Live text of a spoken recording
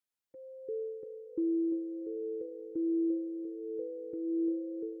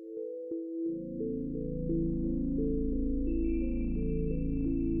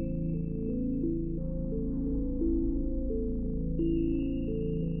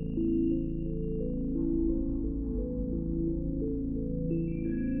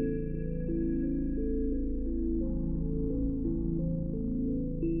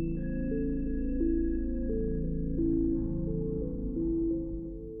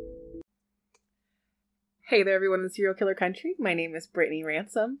Hey there, everyone in serial killer country. My name is Brittany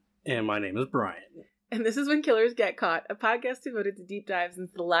Ransom. And my name is Brian. And this is When Killers Get Caught, a podcast devoted to deep dives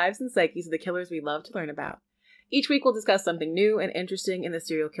into the lives and psyches of the killers we love to learn about. Each week we'll discuss something new and interesting in the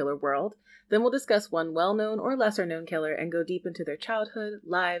serial killer world. Then we'll discuss one well-known or lesser-known killer and go deep into their childhood,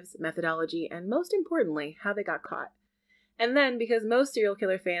 lives, methodology, and most importantly, how they got caught. And then, because most serial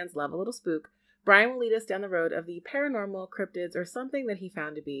killer fans love a little spook, Brian will lead us down the road of the paranormal, cryptids, or something that he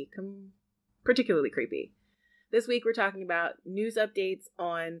found to be particularly creepy. This week we're talking about news updates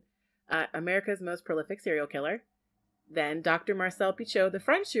on America's most prolific serial killer, then Dr.Marcel Petiot, the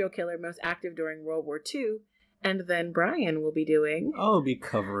French serial killer most active during World War II, and then Brian will be doing... I'll be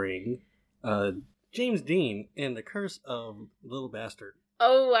covering James Dean and the Curse of Little Bastard.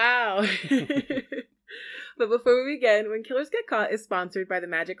 Oh, wow. But before we begin, When Killers Get Caught is sponsored by the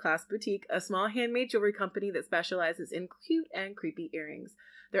Magic Clasp Boutique, a small handmade jewelry company that specializes in cute and creepy earrings.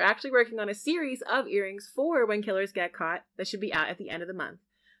 They're actually working on a series of earrings for When Killers Get Caught that should be out at the end of the month.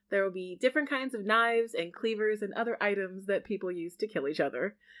 There will be different kinds of knives and cleavers and other items that people use to kill each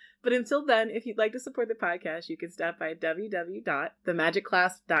other. But until then, if you'd like to support the podcast, you can stop by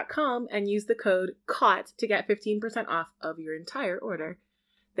www.themagicclasp.com and use the code CAUGHT to get 15% off of your entire order.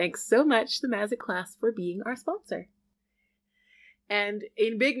 Thanks so much, the Magic Clasp, for being our sponsor. And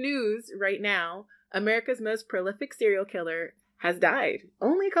in big news right now, America's most prolific serial killer has died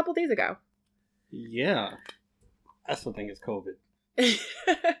only a couple days ago. Yeah. I still think it's COVID.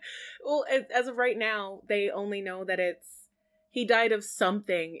 Well, as of right now, they only know that he died of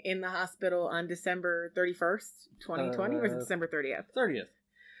something in the hospital on December 31st, 2020, or is it December 30th? 30th.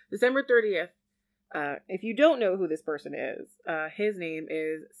 December 30th. If you don't know who this person is, his name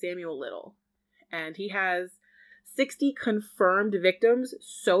is Samuel Little, and he has 60 confirmed victims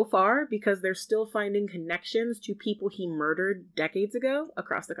so far because they're still finding connections to people he murdered decades ago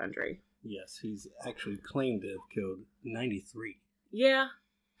across the country. Yes, he's actually claimed to have killed 93. Yeah,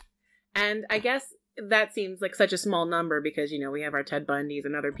 and I guess that seems like such a small number because, we have our Ted Bundys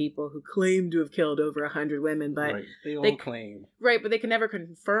and other people who claim to have killed over 100 women, but right. They all claim. Right, but they can never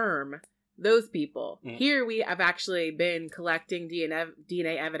confirm those people. Here we have actually been collecting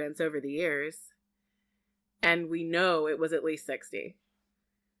DNA evidence over the years, and we know it was at least 60.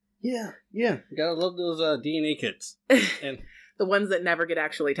 Yeah. Gotta love those DNA kits. And the ones that never get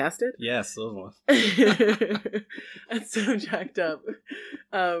actually tested? Yes, those ones. That's so jacked up.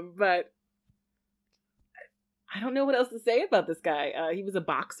 But I don't know what else to say about this guy. He was a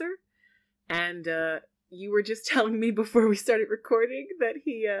boxer, and you were just telling me before we started recording that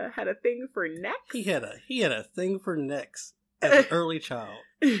he had a thing for necks. He had a thing for necks as an early child.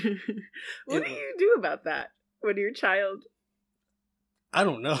 What do you do about that when you're a child? I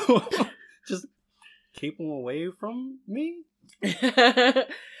don't know. Just keep them away from me?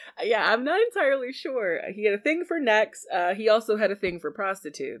 Yeah, I'm not entirely sure. He had a thing for necks. He also had a thing for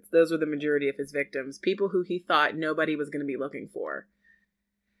prostitutes. Those were the majority of his victims. People who he thought nobody was going to be looking for.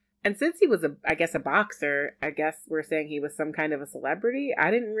 And since he was, a boxer, I guess we're saying he was some kind of a celebrity. I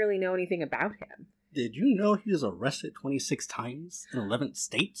didn't really know anything about him. Did you know he was arrested 26 times in 11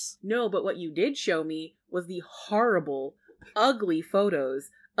 states? No, but what you did show me was the horrible, ugly photos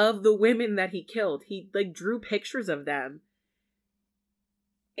of the women that he killed. He, drew pictures of them.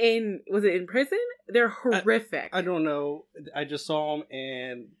 Was it in prison? They're horrific. I don't know. I just saw them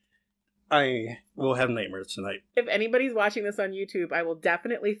and I will have nightmares tonight. If anybody's watching this on YouTube, I will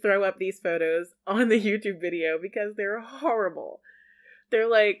definitely throw up these photos on the YouTube video because they're horrible. They're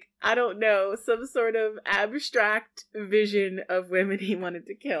I don't know, some sort of abstract vision of women he wanted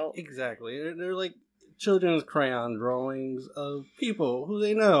to kill. Exactly. They're like children's crayon drawings of people who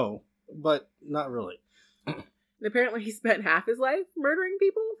they know, but not really. And apparently he spent half his life murdering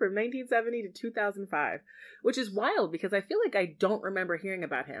people from 1970 to 2005, which is wild because I feel like I don't remember hearing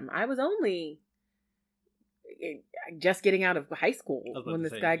about him. I was only just getting out of high school when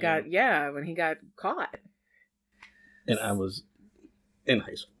this guy when he got caught. And I was in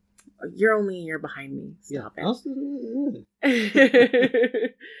high school. You're only a year behind me. Stop it.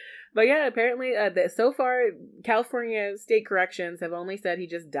 But yeah, apparently so far, California state corrections have only said he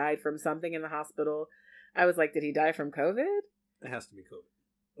just died from something in the hospital. I was like, did he die from COVID? It has to be COVID.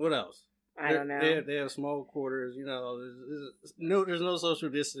 What else? I don't know. They have small quarters, there's no social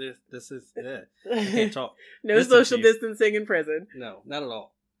distance. I can't talk. No social distancing in prison. No, not at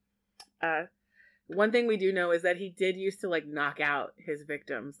all. One thing we do know is that he did used to knock out his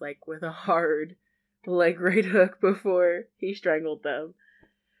victims with a hard right hook before he strangled them,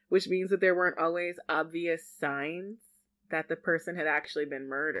 which means that there weren't always obvious signs that the person had actually been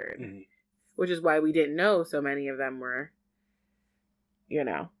murdered. Mm-hmm. Which is why we didn't know so many of them were,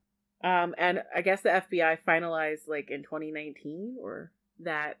 And I guess the FBI finalized, like, in 2019, or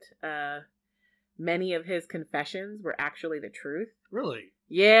that many of his confessions were actually the truth. Really?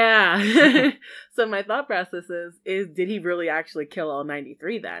 Yeah. So my thought process is did he really actually kill all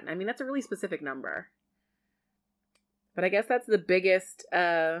 93 then? I mean, that's a really specific number. But I guess that's the biggest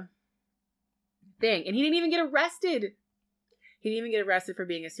thing. And he didn't even get arrested. He didn't even get arrested for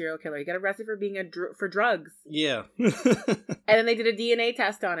being a serial killer. He got arrested for being for drugs. Yeah. And then they did a DNA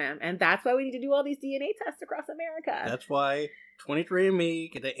test on him. And that's why we need to do all these DNA tests across America. That's why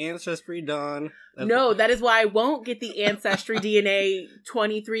 23andMe, get the ancestry done. That is why I won't get the Ancestry DNA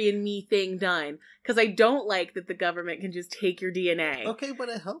 23andMe thing done. Because I don't like that the government can just take your DNA. Okay, but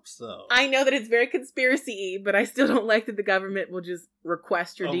it helps, though. I know that it's very conspiracy-y, but I still don't like that the government will just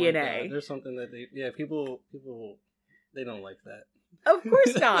request your DNA. My God. There's something that people, they don't like that. Of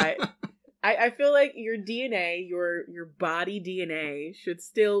course not. I feel like your DNA, your body DNA, should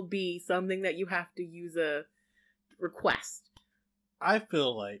still be something that you have to use a request. I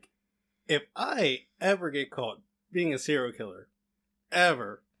feel like if I ever get caught being a serial killer,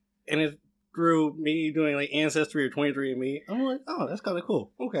 ever, and it's through me doing like Ancestry or 23andMe, I'm like, oh, that's kind of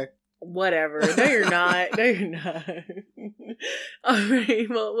cool. Okay. Whatever. No, you're not. No, you're not. All right.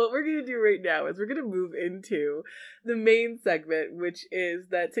 Well, what we're going to do right now is we're going to move into the main segment, which is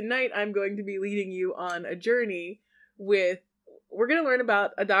that tonight I'm going to be leading you on a journey we're going to learn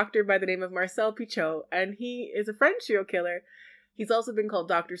about a doctor by the name of Marcel Petiot, and he is a French serial killer. He's also been called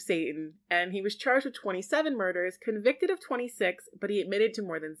Dr. Satan, and he was charged with 27 murders, convicted of 26, but he admitted to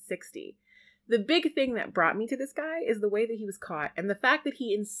more than 60. The big thing that brought me to this guy is the way that he was caught, and the fact that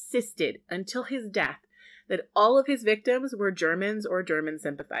he insisted until his death that all of his victims were Germans or German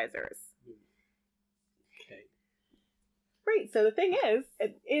sympathizers. Okay. Right, so the thing is,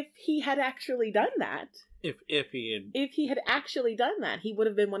 if he had actually done that... If he had actually done that, he would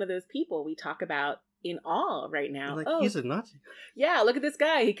have been one of those people we talk about in awe right now. Like, he's a Nazi. Yeah, look at this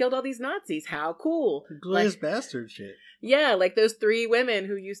guy. He killed all these Nazis. How cool. Glorious bastard shit. Yeah, like those 3 women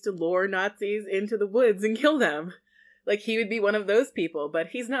who used to lure Nazis into the woods and kill them. Like, he would be one of those people, but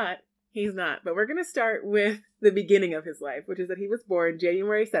he's not. He's not. But we're going to start with the beginning of his life, which is that he was born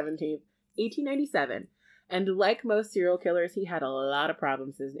January 17th, 1897. And like most serial killers, he had a lot of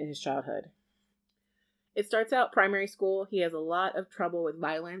problems in his childhood. It starts out primary school. He has a lot of trouble with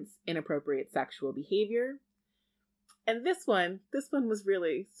violence, inappropriate sexual behavior. And this one was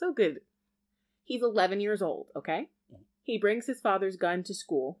really so good. He's 11 years old, okay? He brings his father's gun to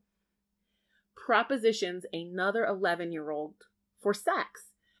school, propositions another 11-year-old for sex,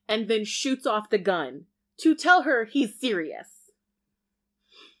 and then shoots off the gun to tell her he's serious.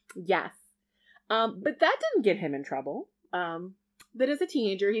 Yes. But that didn't get him in trouble. But as a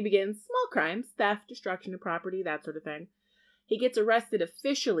teenager, he begins small crimes, theft, destruction of property, that sort of thing. He gets arrested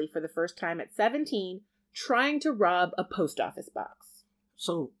officially for the first time at 17, trying to rob a post office box.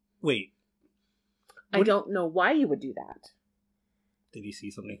 So, wait. I don't know why he would do that. Did he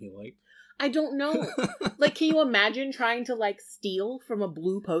see something he liked? I don't know. Like, can you imagine trying to, like, steal from a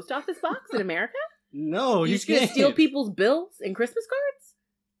blue post office box in America? No, you can't. Steal people's bills and Christmas cards?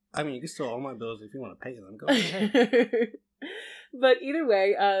 I mean, you can steal all my bills if you want to pay them. Go ahead. But either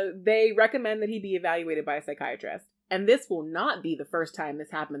way, they recommend that he be evaluated by a psychiatrist. And this will not be the first time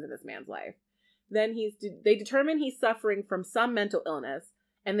this happens in this man's life. Then they determine he's suffering from some mental illness,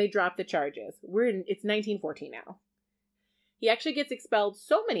 and they drop the charges. It's 1914 now. He actually gets expelled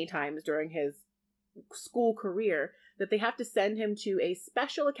so many times during his school career that they have to send him to a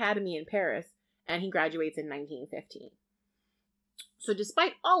special academy in Paris, and he graduates in 1915. So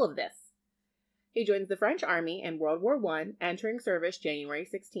despite all of this, he joins the French army in World War I, entering service January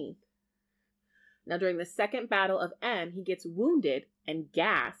 16th. Now, during the Second Battle of N, he gets wounded and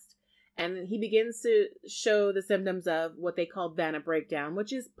gassed, and he begins to show the symptoms of what they call Vanna breakdown,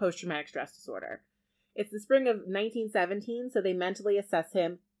 which is post-traumatic stress disorder. It's the spring of 1917, so they mentally assess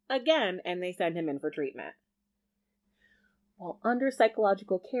him again, and they send him in for treatment. While under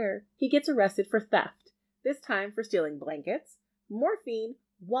psychological care, he gets arrested for theft, this time for stealing blankets, morphine,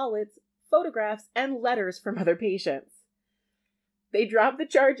 wallets, photographs, and letters from other patients. They dropped the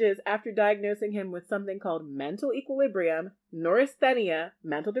charges after diagnosing him with something called mental equilibrium, neurasthenia,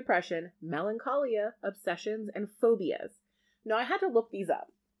 mental depression, melancholia, obsessions, and phobias. Now, I had to look these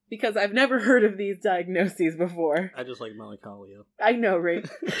up because I've never heard of these diagnoses before. I just like melancholia. I know, right?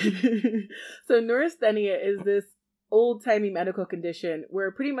 So neurasthenia is this old-timey medical condition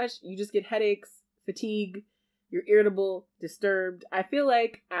where pretty much you just get headaches, fatigue, you're irritable, disturbed. I feel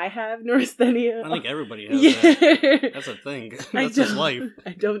like I have neurasthenia. I think everybody has that. That's a thing. That's just life.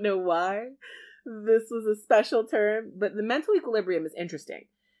 I don't know why this was a special term, but the mental equilibrium is interesting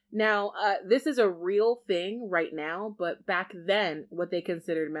Now, this is a real thing right now, but back then, what they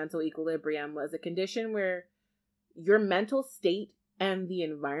considered mental equilibrium was a condition where your mental state and the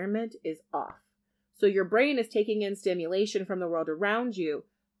environment is off. So your brain is taking in stimulation from the world around you,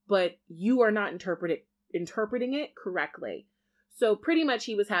 but you are not interpreting it correctly. So pretty much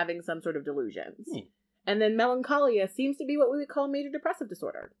he was having some sort of delusions. And then melancholia seems to be what we would call major depressive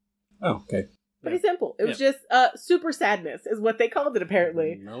disorder. Oh, okay. Pretty simple. It was just super sadness is what they called it,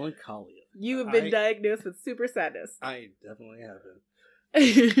 apparently. Melancholia. You have been diagnosed with super sadness. I definitely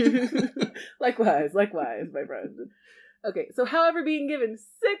haven't. Likewise, my friend. Okay, so however, being given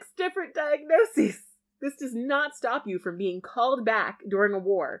 6 different diagnoses, this does not stop you from being called back during a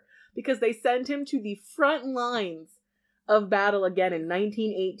war, because they sent him to the front lines of battle again in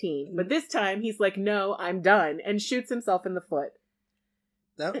 1918. But this time, he's like, no, I'm done, and shoots himself in the foot.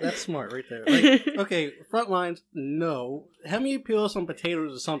 That's smart right there. Like, okay, front lines, no. Have me peel some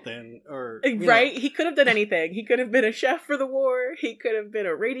potatoes or something. Or right? He could have done anything. He could have been a chef for the war. He could have been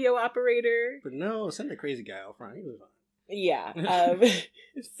a radio operator. But no, send the crazy guy out front. He was fine. Yeah.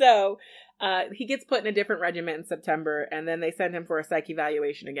 So he gets put in a different regiment in September, and then they send him for a psych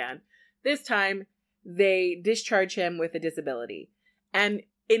evaluation again. This time, they discharge him with a disability. And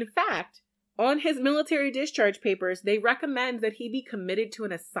in fact, on his military discharge papers, they recommend that he be committed to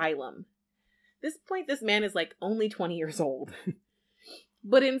an asylum. This point, this man is like only 20 years old.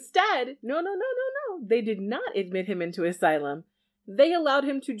 But instead, no. They did not admit him into asylum. They allowed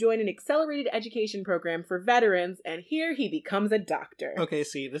him to join an accelerated education program for veterans, and here he becomes a doctor. Okay,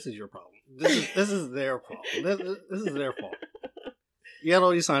 see, this is your problem. This is their problem. This is their fault. You had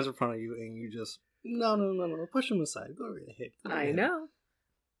all these signs in front of you, and you just, no. Push them aside. Go right ahead. I know.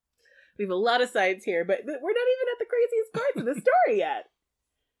 We have a lot of sides here, but we're not even at the craziest parts of the story yet.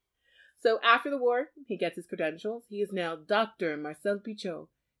 So after the war, he gets his credentials. He is now Dr.Marcel Petiot.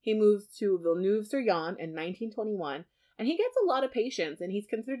 He moves to Villeneuve-sur-Yonne in 1921, and he gets a lot of patients, and he's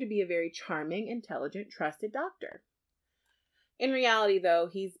considered to be a very charming, intelligent, trusted doctor. In reality, though,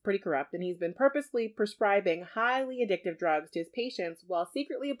 he's pretty corrupt, and he's been purposely prescribing highly addictive drugs to his patients while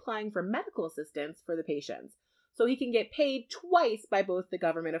secretly applying for medical assistance for the patients, so he can get paid twice by both the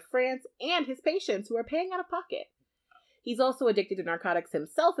government of France and his patients who are paying out of pocket. He's also addicted to narcotics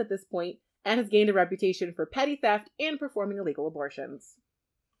himself at this point and has gained a reputation for petty theft and performing illegal abortions.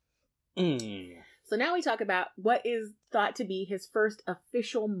 So now we talk about what is thought to be his first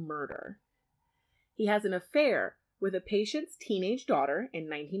official murder. He has an affair with a patient's teenage daughter in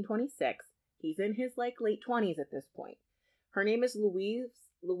 1926. He's in his late 20s at this point. Her name is Louise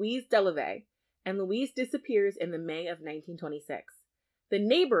Delavet. And Louise disappears in the May of 1926. The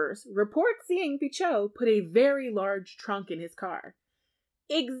neighbors report seeing Petiot put a very large trunk in his car.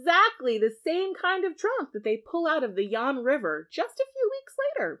 Exactly the same kind of trunk that they pull out of the Yonne River just a few weeks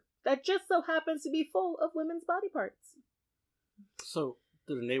later, that just so happens to be full of women's body parts. So,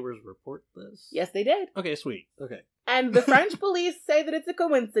 did the neighbors report this? Yes, they did. Okay, sweet. Okay. And the French police say that it's a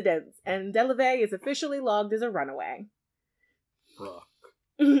coincidence, and Delavet is officially logged as a runaway.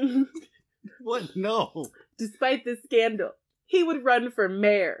 Bruh. What? No. Despite this scandal, he would run for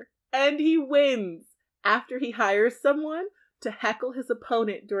mayor, and he wins after he hires someone to heckle his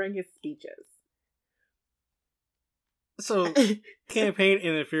opponent during his speeches. So, campaign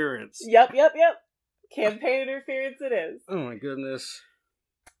interference. Yep. Campaign interference it is. Oh my goodness.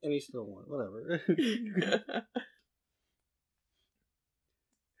 And he still won. Whatever.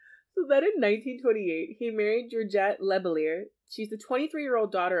 So then in 1928, he married Georgette Lebelier. She's the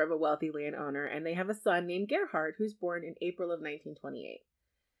 23-year-old daughter of a wealthy landowner, and they have a son named Gerhard, who's born in April of 1928.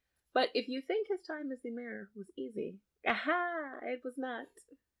 But if you think his time as the mayor was easy, it was not.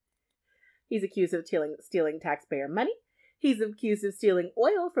 He's accused of stealing taxpayer money. He's accused of stealing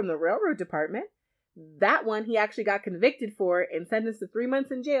oil from the railroad department. That one he actually got convicted for and sentenced to 3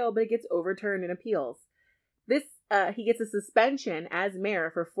 months in jail, but it gets overturned in appeals. He gets a suspension as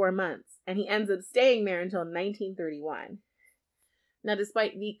mayor for 4 months, and he ends up staying there until 1931. Now,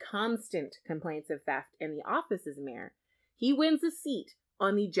 despite the constant complaints of theft in the office as mayor, he wins a seat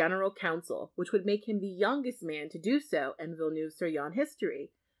on the General Council, which would make him the youngest man to do so in Villeneuve-sur-Yonne history,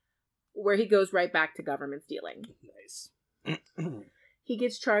 where he goes right back to government stealing. Nice. He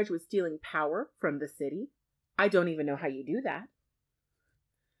gets charged with stealing power from the city. I don't even know how you do that.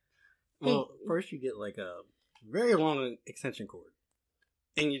 Well, first you get like a very long extension cord.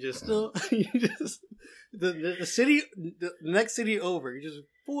 And you just still, the city, the next city over, you just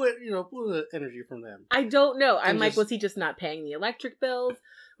pull the energy from them. I don't know. I'm like, was he just not paying the electric bills?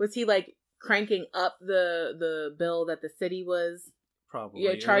 Was he like cranking up the bill that the city was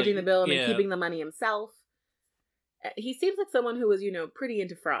probably charging the bill and then keeping the money himself? He seems like someone who was, pretty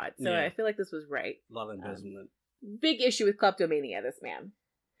into fraud. So Yeah. I feel like this was right. A lot of embezzlement. Big issue with kleptomania, this man.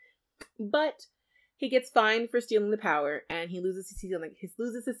 But he gets fined for stealing the power, and he loses his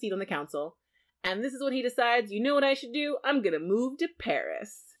seat on the council. And this is when he decides, you know what I should do? I'm gonna move to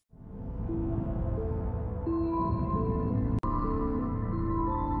Paris.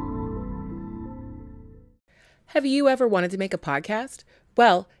 Have you ever wanted to make a podcast?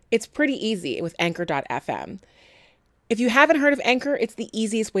 Well, it's pretty easy with Anchor.fm. If you haven't heard of Anchor, it's the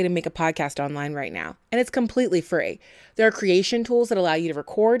easiest way to make a podcast online right now, and it's completely free. There are creation tools that allow you to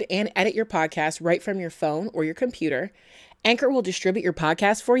record and edit your podcast right from your phone or your computer. Anchor will distribute your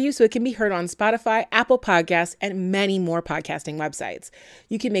podcast for you so it can be heard on Spotify, Apple Podcasts, and many more podcasting websites.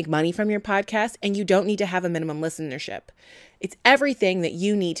 You can make money from your podcast, and you don't need to have a minimum listenership. It's everything that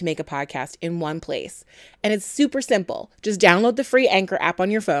you need to make a podcast in one place. And it's super simple. Just download the free Anchor app on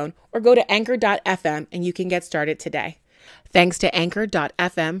your phone or go to anchor.fm and you can get started today. Thanks to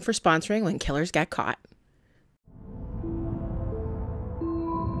anchor.fm for sponsoring When Killers Get Caught.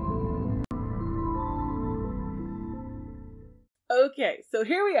 Okay, so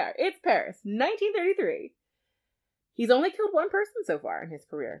here we are. It's Paris, 1933. He's only killed one person so far in his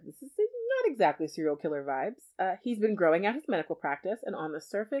career. This is not exactly serial killer vibes. He's been growing out his medical practice, and on the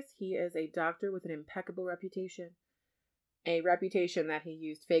surface, he is a doctor with an impeccable reputation. A reputation that he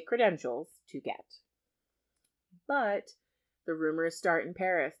used fake credentials to get. But the rumors start in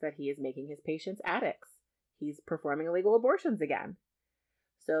Paris that he is making his patients addicts. He's performing illegal abortions again.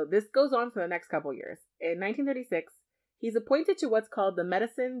 So this goes on for the next couple years. In 1936, he's appointed to what's called the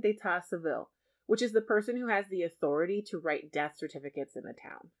Médecin d'État Civil, which is the person who has the authority to write death certificates in the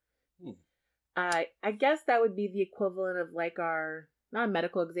town. I guess that would be the equivalent of like our, not a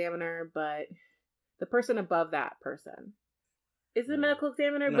medical examiner, but the person above that person. Is it a medical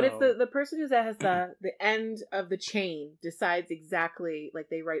examiner? No. But it's the person who has the end of the chain decides exactly, like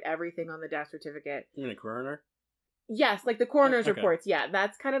they write everything on the death certificate. You mean a coroner? Yes, like the coroner's reports. Yeah,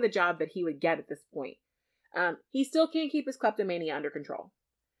 that's kind of the job that he would get at this point. He still can't keep his kleptomania under control.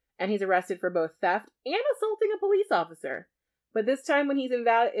 And he's arrested for both theft and assaulting a police officer. But this time when he's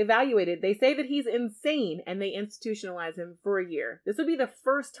evaluated, they say that he's insane and they institutionalize him for a year. This would be the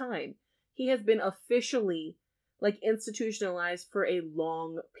first time he has been officially institutionalized for a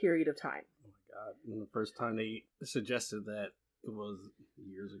long period of time. Oh my God. And the first time they suggested that it was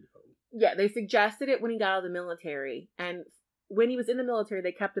years ago. Yeah, they suggested it when he got out of the military. And when he was in the military,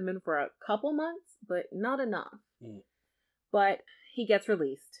 they kept him in for a couple months, but not enough. But he gets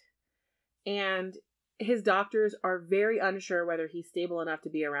released. And his doctors are very unsure whether he's stable enough to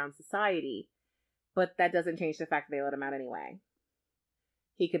be around society. But that doesn't change the fact that they let him out anyway.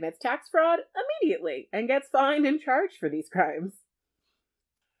 He commits tax fraud immediately and gets fined and charged for these crimes.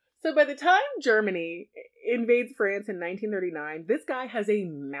 So by the time Germany invades France in 1939, this guy has a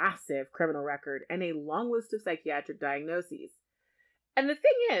massive criminal record and a long list of psychiatric diagnoses. And the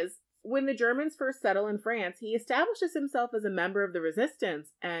thing is, when the Germans first settle in France, he establishes himself as a member of the resistance,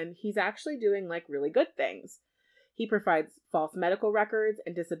 and he's actually doing really good things. He provides false medical records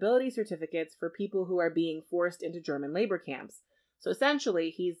and disability certificates for people who are being forced into German labor camps. So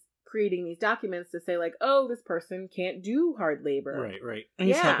essentially, he's creating these documents to say oh, this person can't do hard labor. Right. And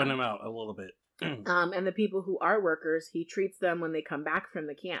he's helping them out a little bit. And the people who are workers, he treats them when they come back from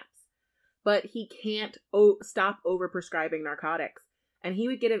the camps. But he can't stop overprescribing narcotics. And he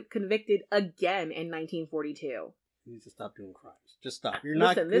would get convicted again in 1942. You need to stop doing crimes. Just stop. You're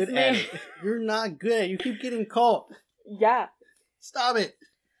not good at it. You're not good at it. You keep getting caught. Yeah. Stop it.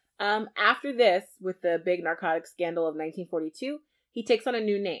 After this, with the big narcotics scandal of 1942, he takes on a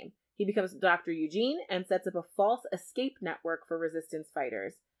new name. He becomes Dr. Eugene and sets up a false escape network for resistance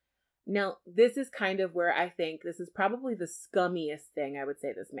fighters. Now, this is kind of where I think this is probably the scummiest thing I would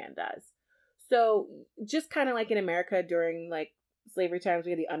say this man does. So, just kind of like in America during slavery times,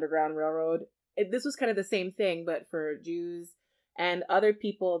 we had the Underground Railroad. This was kind of the same thing, but for Jews and other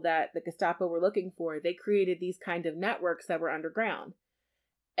people that the Gestapo were looking for. They created these kind of networks that were underground.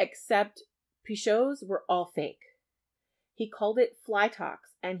 Except Petiot's were all fake. He called it fly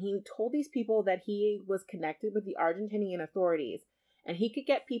talks, and he told these people that he was connected with the Argentinian authorities, and he could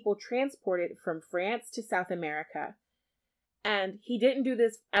get people transported from France to South America. And he didn't do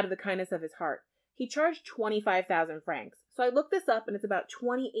this out of the kindness of his heart. He charged 25,000 francs. So I looked this up, and it's about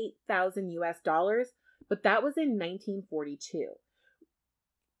 28,000 US dollars, but that was in 1942.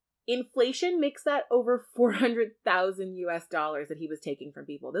 Inflation makes that over 400,000 US dollars that he was taking from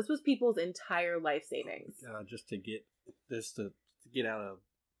people. This was people's entire life savings. Just to get this to get out of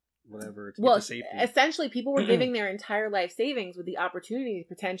whatever to get to safety. Essentially, people were giving their entire life savings with the opportunity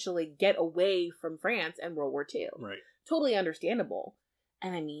to potentially get away from France and World War II. Right. Totally understandable.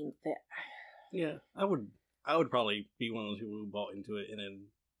 And I mean that. Yeah, I would probably be one of those people who bought into it and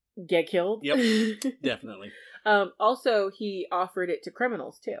then get killed. Yep, definitely. Also, he offered it to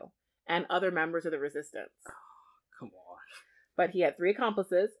criminals too, and other members of the resistance. Oh, come on. But he had 3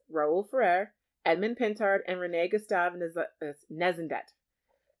 accomplices: Raoul Ferrer, Edmond Pintard, and René Gustave Nezendet.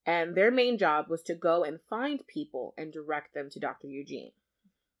 And their main job was to go and find people and direct them to Dr. Eugene.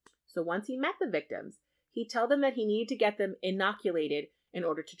 So once he met the victims, he'd tell them that he needed to get them inoculated in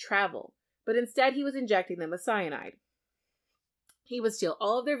order to travel. But instead, he was injecting them with cyanide. He would steal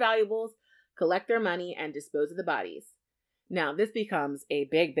all of their valuables, collect their money, and dispose of the bodies. Now, this becomes a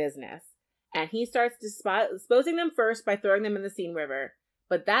big business. And he starts disposing them first by throwing them in the Seine River.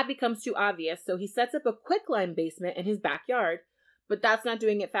 But that becomes too obvious, so he sets up a quicklime basement in his backyard. But that's not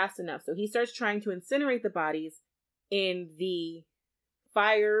doing it fast enough. So he starts trying to incinerate the bodies in the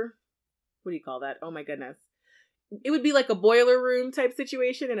fire. What do you call that? Oh my goodness. It would be like a boiler room type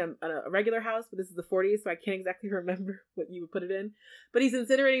situation in a regular house. But this is the 40s, so I can't exactly remember what you would put it in. But he's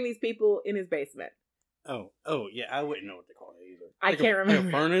incinerating these people in his basement. Oh, yeah. I wouldn't know what to call it either. I can't remember.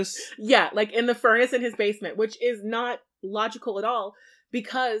 Like a furnace? Yeah, like in the furnace in his basement, which is not logical at all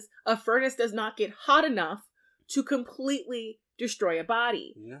because a furnace does not get hot enough to completely destroy a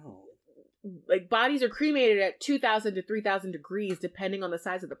body. No. Like, bodies are cremated at 2,000 to 3,000 degrees, depending on the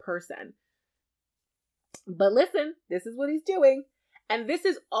size of the person. But listen, this is what he's doing. And this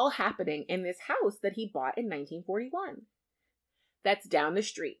is all happening in this house that he bought in 1941. That's down the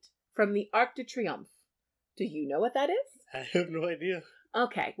street from the Arc de Triomphe. Do you know what that is? I have no idea.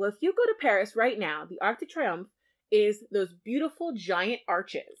 Okay, well, if you go to Paris right now, the Arc de Triomphe is those beautiful giant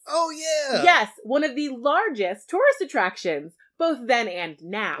arches. Oh, yeah! Yes, one of the largest tourist attractions, both then and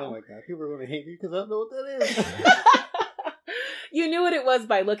now. Oh my god, people are going to hate me because I don't know what that is. You knew what it was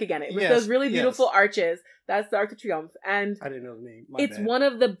by looking at it. It was those really beautiful arches. That's the Arc de Triomphe. And I didn't know the name. It's one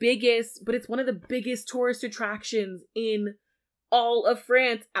of the biggest tourist attractions in all of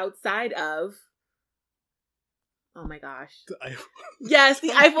France outside of... Oh my gosh. Yes,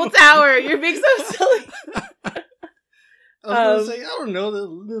 the Eiffel Tower. You're being so silly. I was going to say, I don't know, the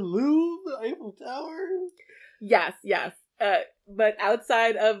Louvre, the Eiffel Tower. Yes. But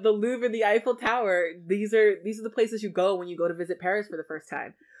outside of the Louvre and the Eiffel Tower, these are the places you go when you go to visit Paris for the first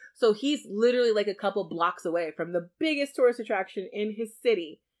time. So he's literally like a couple blocks away from the biggest tourist attraction in his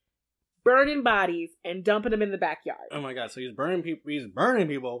city, burning bodies and dumping them in the backyard. Oh my god, so he's burning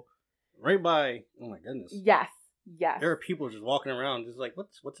people right by, oh my goodness. Yes. There are people just walking around just like,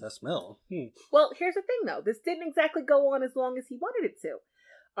 what's that smell? Well, here's the thing though. This didn't exactly go on as long as he wanted it to.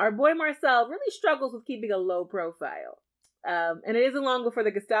 Our boy Marcel really struggles with keeping a low profile. And it isn't long before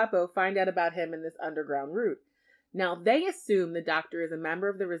the Gestapo find out about him in this underground route. Now, they assume the doctor is a member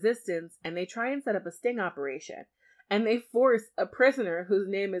of the resistance, and they try and set up a sting operation. And they force a prisoner, whose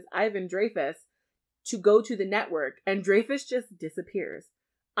name is Ivan Dreyfus, to go to the network, and Dreyfus just disappears.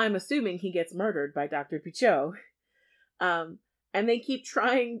 I'm assuming he gets murdered by Dr. Petiot. And they keep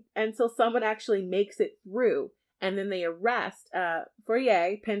trying until someone actually makes it through. And then they arrest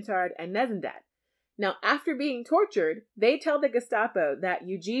Fourier, Pintard, and Nezendet. Now, after being tortured, they tell the Gestapo that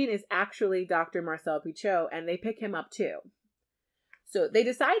Eugene is actually Dr. Marcel Petiot, and they pick him up too. So they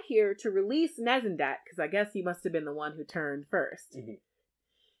decide here to release Nezendet, because I guess he must have been the one who turned first. Mm-hmm.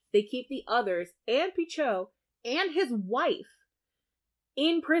 They keep the others and Petiot and his wife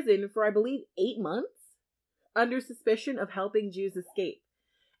in prison for, I believe, 8 months under suspicion of helping Jews escape.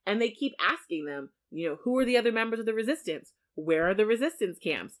 And they keep asking them, who are the other members of the resistance? Where are the resistance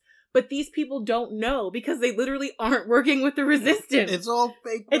camps? But these people don't know because they literally aren't working with the resistance. It's all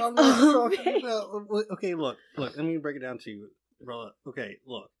fake. It's all fake. Okay, look. Let me break it down to you, bro. Okay,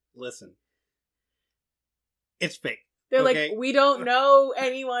 look. Listen. It's fake. They're like, we don't know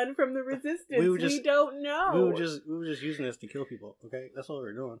anyone from the resistance. We don't know. We were just using this to kill people. Okay, that's all we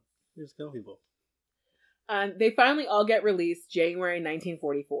were doing. We just kill people. They finally all get released January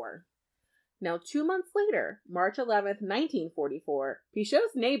 1944. Now, 2 months later, March 11th, 1944,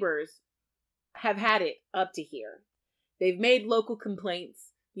 Petiot's neighbors have had it up to here. They've made local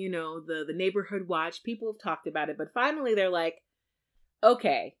complaints, the neighborhood watch. People have talked about it, but finally they're like,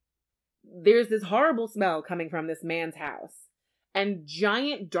 okay, there's this horrible smell coming from this man's house, and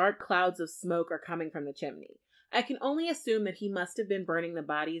giant dark clouds of smoke are coming from the chimney. I can only assume that he must have been burning the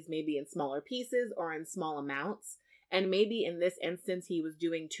bodies maybe in smaller pieces or in small amounts. And maybe in this instance, he was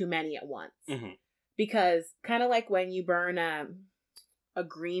doing too many at once. Mm-hmm. Because kind of like when you burn a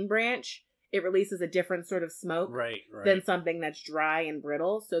green branch, it releases a different sort of smoke right. than something that's dry and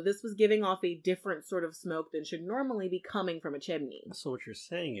brittle. So this was giving off a different sort of smoke than should normally be coming from a chimney. So what you're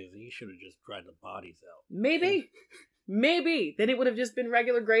saying is he should have just dried the bodies out. Maybe. Maybe. Then it would have just been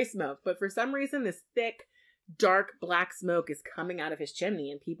regular gray smoke. But for some reason, this thick, dark, black smoke is coming out of his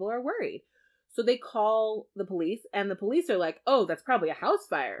chimney, and people are worried. So they call the police, and the police are like, oh, that's probably a house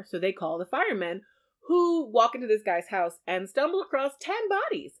fire. So they call the firemen, who walk into this guy's house and stumble across 10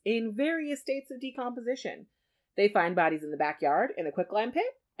 bodies in various states of decomposition. They find bodies in the backyard, in a quicklime pit,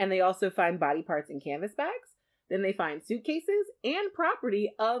 and they also find body parts in canvas bags. Then they find suitcases and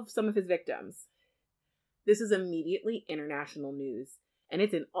property of some of his victims. This is immediately international news, and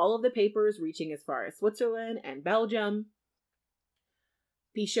it's in all of the papers reaching as far as Switzerland and Belgium.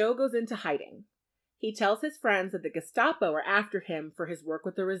 Petiot goes into hiding. He tells his friends that the Gestapo are after him for his work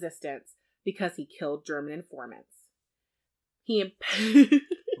with the resistance because he killed German informants.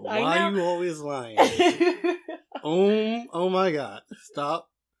 Why are you always lying? Oh my God. Stop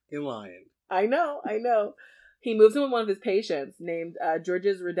lying. I know. He moves in with one of his patients named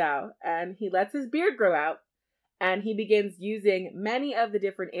Georges Rideau, and he lets his beard grow out, and he begins using many of the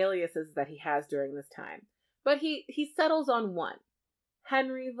different aliases that he has during this time. But he settles on one.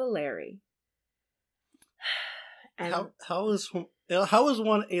 Henry Valeri. And how is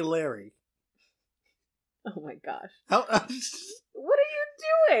one a Larry? Oh my gosh. What are you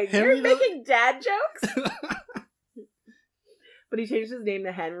doing? You're making dad jokes? But he changed his name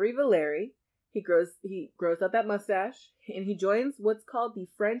to Henry Valeri. He grows out that mustache, and he joins what's called the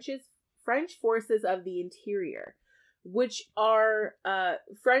French Forces of the Interior, which are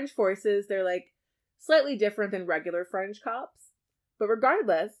French forces. They're like slightly different than regular French cops. But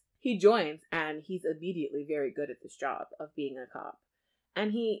regardless, he joins, and he's immediately very good at this job of being a cop.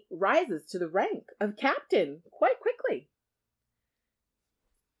 And he rises to the rank of captain quite quickly.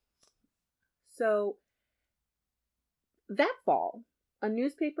 So, that fall, a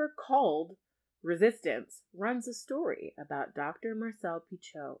newspaper called Resistance runs a story about Dr. Marcel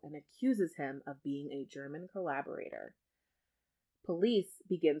Petiot and accuses him of being a German collaborator. Police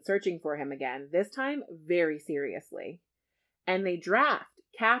begin searching for him again, this time very seriously. And they draft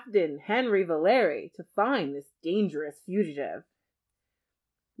Captain Henry Valeri to find this dangerous fugitive.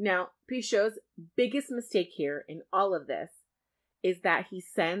 Now, Petiot's biggest mistake here in all of this is that he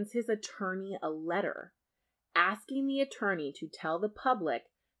sends his attorney a letter asking the attorney to tell the public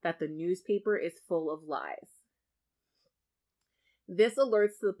that the newspaper is full of lies. This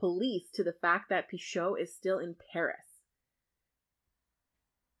alerts the police to the fact that Petiot is still in Paris.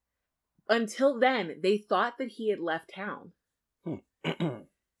 Until then, they thought that he had left town.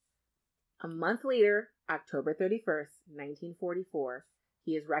 A month later, October 31st, 1944,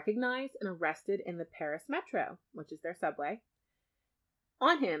 he is recognized and arrested in the Paris Metro, which is their subway.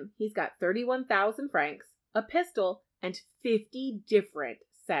 On him, he's got 31,000 francs, a pistol, and 50 different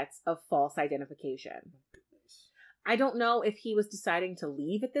sets of false identification. I don't know if he was deciding to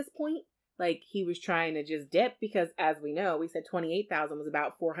leave at this point, like he was trying to just dip, because as we know, we said 28,000 was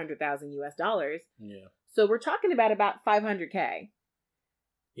about 400,000 US dollars. Yeah. So we're talking about 500K.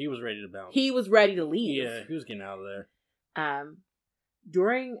 He was ready to bounce. He was ready to leave. Yeah, he was getting out of there.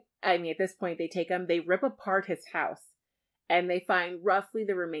 At this point, they take him, they rip apart his house, and they find roughly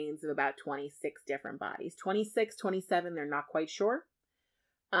the remains of about 26 different bodies. 26, 27, they're not quite sure.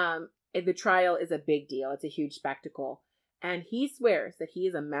 The trial is a big deal. It's a huge spectacle. And he swears that he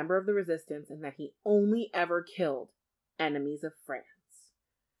is a member of the resistance and that he only ever killed enemies of France.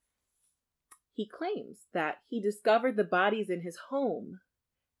 He claims that he discovered the bodies in his home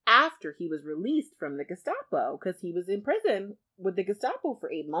after he was released from the Gestapo, because he was in prison with the Gestapo for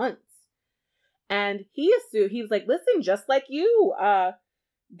 8 months. And he was like, listen, just like you,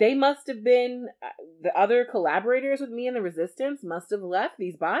 they must have been, the other collaborators with me in the resistance must have left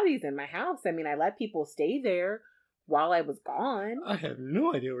these bodies in my house. I mean, I let people stay there while I was gone. I have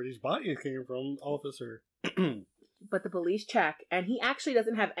no idea where these bodies came from, officer. But the police check, and he actually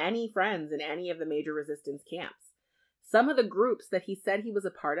doesn't have any friends in any of the major resistance camps. Some of the groups that he said he was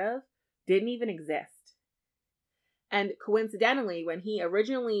a part of didn't even exist. And coincidentally, when he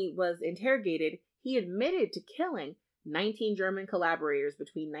originally was interrogated, he admitted to killing 19 German collaborators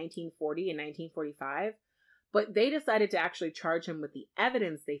between 1940 and 1945, but they decided to actually charge him with the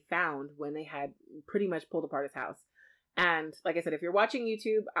evidence they found when they had pretty much pulled apart his house. And like I said, if you're watching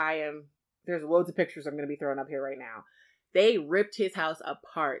YouTube, there's loads of pictures I'm going to be throwing up here right now. They ripped his house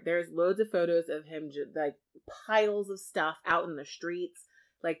apart. There's loads of photos of him, like piles of stuff out in the streets.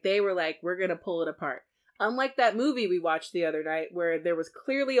 Like they were like, we're going to pull it apart. Unlike that movie we watched the other night where there was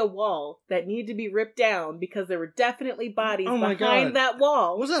clearly a wall that needed to be ripped down because there were definitely bodies behind that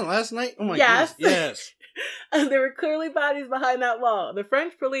wall. Was that last night? Oh my goodness. Yes. There were clearly bodies behind that wall. The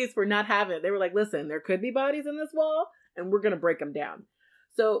French police were not having it. They were like, listen, there could be bodies in this wall and we're going to break them down.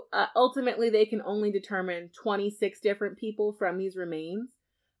 So ultimately they can only determine 26 different people from these remains.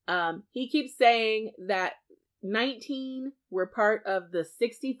 He keeps saying that 19 were part of the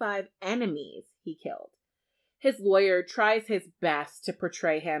 65 enemies he killed. His lawyer tries his best to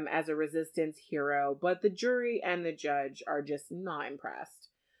portray him as a resistance hero, but the jury and the judge are just not impressed.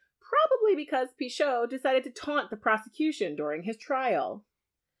 Probably because Petiot decided to taunt the prosecution during his trial.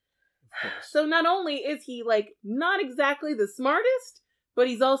 So not only is he, not exactly the smartest, but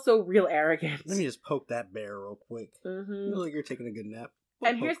he's also real arrogant. Let me just poke that bear real quick. Mm-hmm. You look like you're taking a good nap.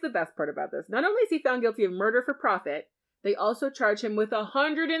 And here's the best part about this. Not only is he found guilty of murder for profit, they also charge him with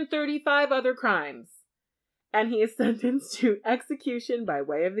 135 other crimes. And he is sentenced to execution by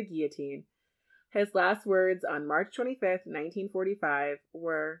way of the guillotine. His last words on March 25th, 1945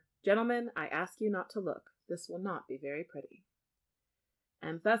 were, "Gentlemen, I ask you not to look. This will not be very pretty."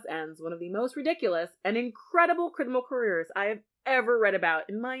 And thus ends one of the most ridiculous and incredible criminal careers I have ever read about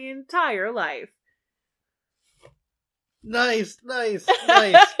in my entire life. Nice.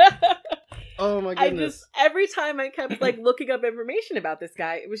 Oh my goodness. Every time I kept looking up information about this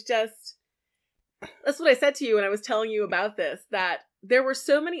guy, it was just, that's what I said to you when I was telling you about this, that there were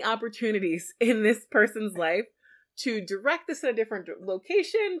so many opportunities in this person's life to direct this in a different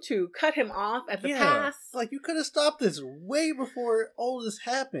location, to cut him off at the pass. You could have stopped this way before all this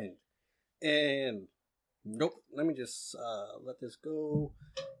happened. And nope, let me just let this go.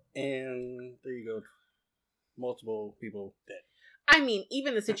 And there you go. Multiple people dead. I mean,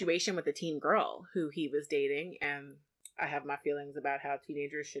 even the situation with the teen girl who he was dating, and I have my feelings about how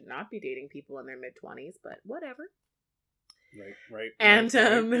teenagers should not be dating people in their mid-20s, but whatever. Right. And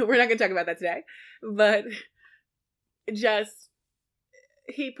we're not going to talk about that today, but just,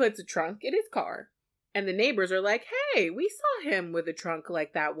 he puts a trunk in his car, and the neighbors are like, hey, we saw him with a trunk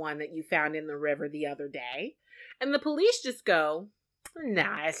like that one that you found in the river the other day. And the police just go,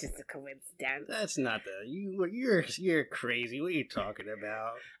 nah, it's just a coincidence. That's not you're crazy. What are you talking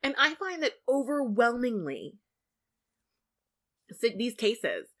about? And I find that overwhelmingly, these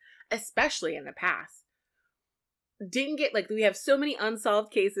cases, especially in the past, didn't get, we have so many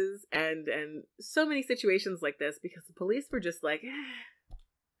unsolved cases and so many situations like this because the police were just like,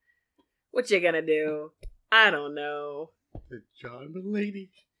 what you gonna do? I don't know. The John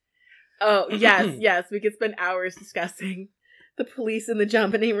Mulaney. Oh, yes. We could spend hours discussing the police in the John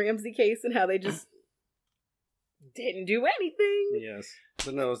Benet Ramsey case and how they just didn't do anything. Yes.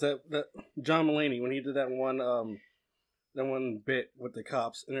 But no, it's that John Mulaney, when he did that one bit with the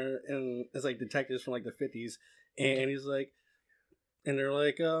cops, and it's detectives from the 50s, and he's like, and they're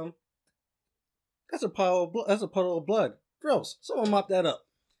like, that's a puddle of blood. Gross. Someone mop that up.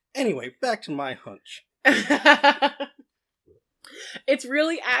 Anyway, back to my hunch. It's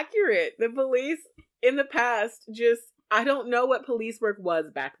really accurate. The police in the past I don't know what police work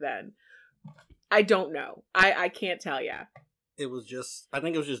was back then. I don't know. I can't tell ya. I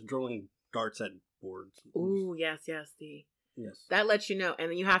think it was just drilling darts at boards. Ooh, yes. Yes. That lets you know.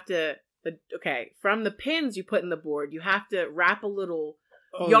 And then you have to, from the pins you put in the board, you have to wrap a little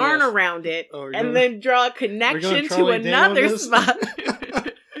yarn around it and then draw a connection to another spot.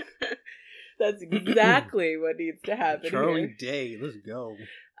 That's exactly what needs to happen. Charlie Day, let's go.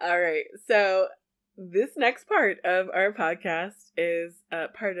 All right. So this next part of our podcast is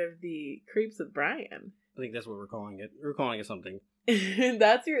part of the Creeps with Brian. I think that's what we're calling it. We're calling it something.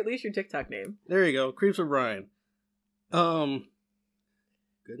 That's at least your TikTok name. There you go. Creeps with Brian. Goodness.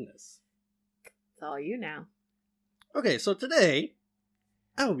 It's all you now. Okay, so today,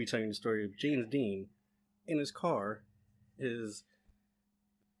 I will be telling the story of James Dean in his car, his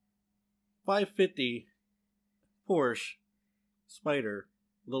 550 Porsche Spider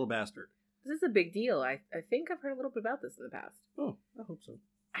little bastard. This is a big deal. I think I've heard a little bit about this in the past. Oh, I hope so.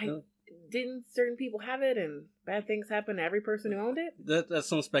 Didn't certain people have it and bad things happen to every person who owned it? That's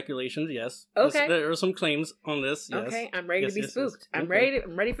some speculations, yes. Okay. There are some claims on this, yes. Okay, I'm ready to be spooked. Yes. I'm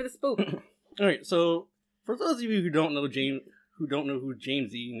ready for the spook. All right, so for those of you who don't know who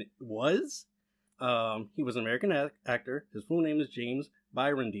James Dean was, he was an American actor. His full name is James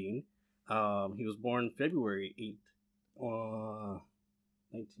Byron Dean. He was born February 8th,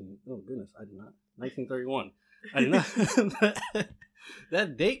 1931. I did not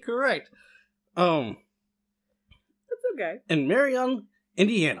that date correct. That's okay. In Marion,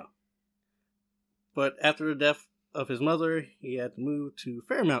 Indiana. But after the death of his mother, he had to move to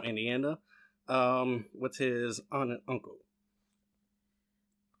Fairmount, Indiana, with his aunt and uncle.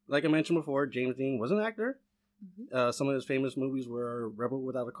 Like I mentioned before, James Dean was an actor. Mm-hmm. Some of his famous movies were Rebel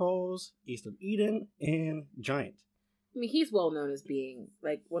Without a Cause, East of Eden, and Giant. I mean, he's well known as being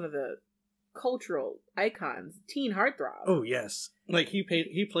like one of the cultural icons, teen heartthrob. Oh yes, like he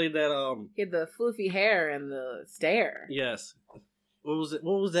played that. He had the floofy hair and the stare. Yes. What was it?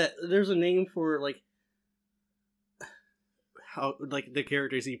 What was that? There's a name for like how like the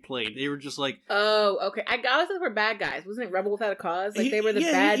characters he played. They were just like, oh, okay. I was looking for bad guys. Wasn't it Rebel Without a Cause? Like they were the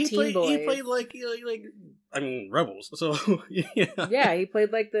bad teen boys. He played like I mean rebels. So yeah. Yeah, he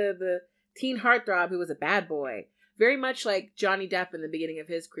played like the teen heartthrob who was a bad boy. Very much like Johnny Depp in the beginning of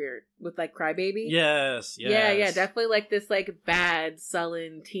his career with like Crybaby. Yes. Yeah, definitely like this like bad,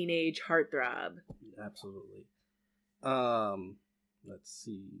 sullen teenage heartthrob. Absolutely. Let's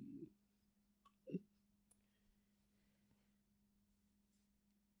see.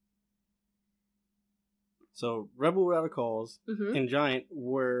 So Rebel Without a Cause and Giant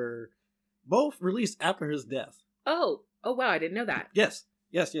were both released after his death. Oh wow, I didn't know that. Yes.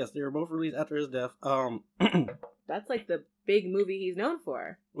 They were both released after his death. That's like the big movie he's known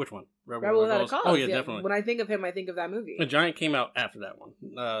for. Which one? Rebel Without a Cause. Oh yeah, definitely. When I think of him, I think of that movie. The Giant came out after that one,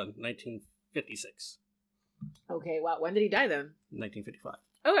 1956. Okay, wow. When did he die then? 1955.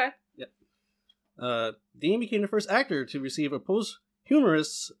 Okay. Yep. Dean became the first actor to receive a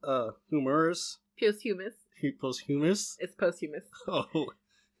posthumous. Posthumous. Posthumous. It's posthumous. Oh.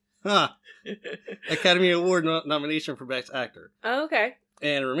 Huh. Academy Award nomination for Best Actor. Oh, okay.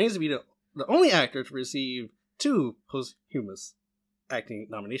 And remains to be the only actor to receive 2 posthumous acting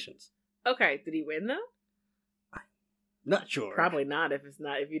nominations. Okay, did he win though? Not sure. Probably not. If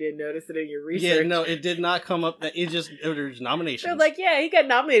you didn't notice it in your research. Yeah, no, it did not come up. That there's nominations. They're like, yeah, he got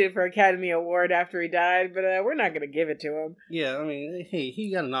nominated for Academy Award after he died, but we're not going to give it to him. Yeah, I mean, hey,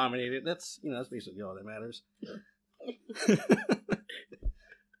 he got nominated. That's that's basically all that matters.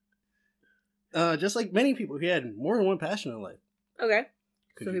 Just like many people, he had more than one passion in life. Okay.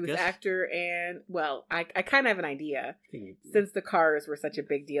 So he was actor and, well, I kind of have an idea. Since the cars were such a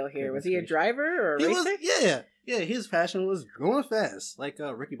big deal here. Was he a driver or a racer? Yeah, his passion was going fast, like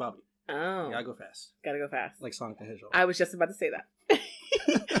Ricky Bobby. Oh. Gotta go fast. Gotta go fast. Like Sonic the Hedgehog. I was just about to say that.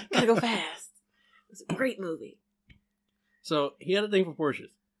 Gotta go fast. It was a great movie. So, he had a thing for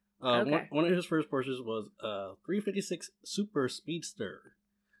Porsches. Okay. One of his first Porsches was a 356 Super Speedster.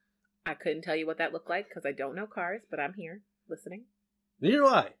 I couldn't tell you what that looked like because I don't know cars, but I'm here listening. Neither do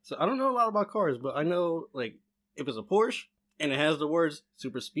I. So I don't know a lot about cars, but I know like if it's a Porsche and it has the words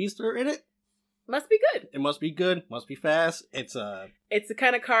Super Speedster in it, must be good. It must be good. Must be fast. It's the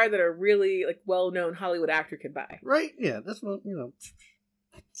kind of car that a really like well-known Hollywood actor could buy. Right? Yeah, that's what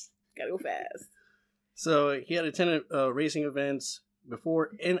Gotta go fast. So he had attended racing events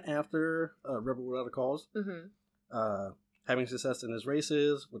before and after Rebel Without a Cause. Mm-hmm. Having success in his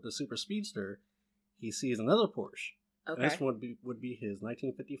races with the Super Speedster, he sees another Porsche. Okay. And this one would be his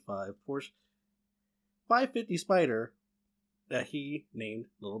 1955 Porsche 550 Spider that he named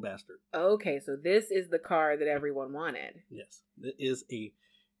Little Bastard. Okay, so this is the car that everyone wanted. Yes, it is a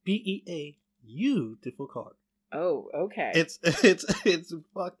beautiful car. Oh, okay. It's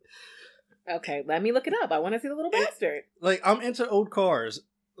fuck. Okay, let me look it up. I want to see the Little Bastard. Like I'm into old cars.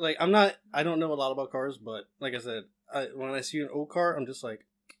 Like I don't know a lot about cars, but like I said, when I see an old car, I'm just like,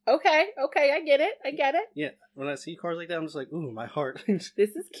 okay, I get it. Yeah, when I see cars like that, I'm just like, ooh, my heart. This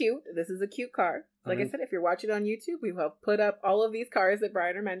is cute. This is a cute car. Like I said, if you're watching on YouTube, we will put up all of these cars that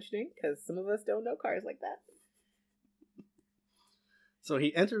Brian are mentioning, because some of us don't know cars like that. So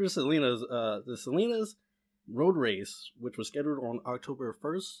he entered the Salinas road race, which was scheduled on October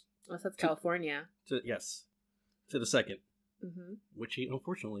 1st. Oh, so that's California. To the 2nd, mm-hmm. which he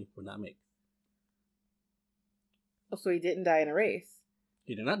unfortunately would not make. Oh, so he didn't die in a race.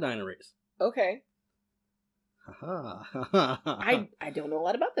 He did not die in a race. Okay. I don't know a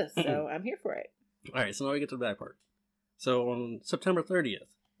lot about this, so I'm here for it. All right, so now we get to the bad part. So on September 30th,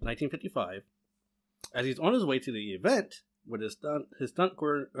 1955, as he's on his way to the event with his stunt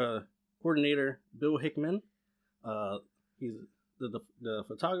coordinator, Bill Hickman, he's the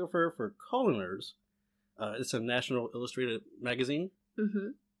photographer for Culiners. It's a National Illustrated magazine.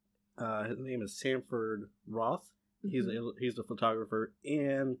 Mm-hmm. His name is Sanford Roth. Mm-hmm. He's the photographer,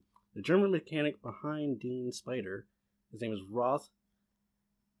 and the German mechanic behind Dean Spider. His name is Roth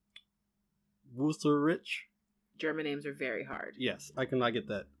Wusterich. German names are very hard. Yes, I cannot get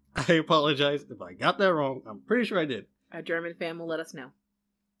that. I apologize if I got that wrong. I'm pretty sure I did. A German fan will let us know.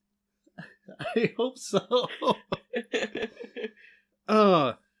 I hope so.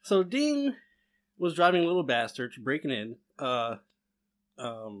 So Dean was driving Little Bastard, breaking in.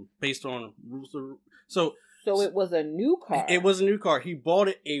 based on rules. So it was a new car. It was a new car. He bought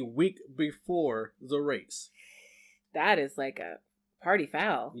it a week before the race. That is like a party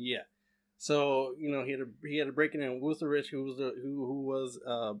foul. Yeah. So he had to break it in. Wuthering, who was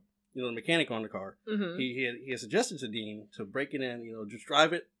the mechanic on the car. Mm-hmm. He had suggested to Dean to break it in. Just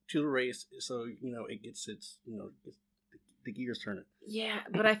drive it to the race so it gets its the gears turning. Yeah,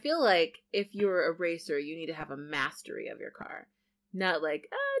 but I feel like if you're a racer, you need to have a mastery of your car. Not like,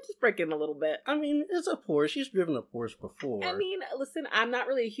 just break in a little bit. I mean, it's a Porsche. She's driven a Porsche before. I mean, listen, I'm not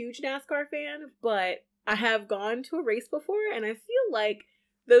really a huge NASCAR fan, but I have gone to a race before, and I feel like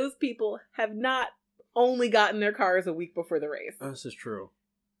those people have not only gotten their cars a week before the race. This is true.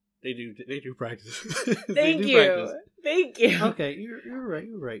 They do practice. Thank you. Thank you. Okay, you're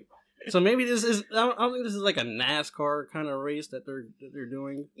right. So maybe this is. I don't think this is like a NASCAR kind of race that they're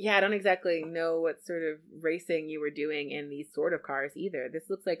doing. Yeah, I don't exactly know what sort of racing you were doing in these sort of cars either. This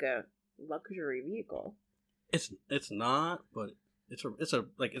looks like a luxury vehicle. It's not, but it's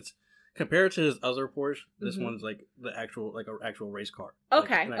compared to his other Porsche. This Mm-hmm. one's like the actual race car.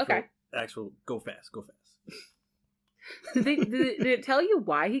 Okay, Actual go fast. Did it tell you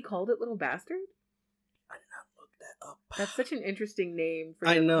why he called it Little Bastard? I did not look that up. That's such an interesting name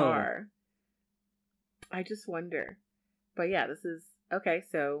for your car. I just wonder. But yeah, this is... Okay,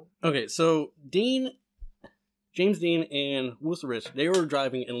 so James Dean and Wuthering, they were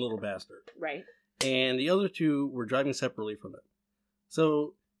driving in Little Bastard. Right. And the other two were driving separately from it.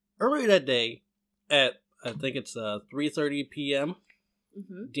 So, earlier that day, at, I think it's 3:30 p.m.,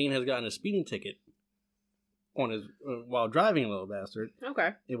 mm-hmm. Dean has gotten a speeding ticket on his while driving Little Bastard. Okay.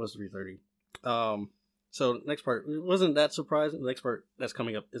 It was 3:30. So next part wasn't that surprising. The next part that's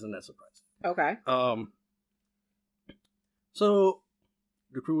coming up isn't that surprising. Okay. So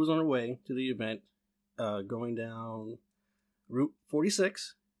the crew was on their way to the event, going down Route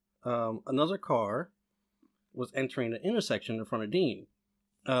 46. Another car was entering the intersection in front of Dean.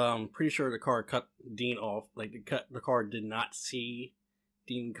 Pretty sure the car cut Dean off. Like the car did not see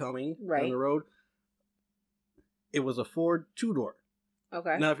Dean coming on the road. It was a Ford 2-door.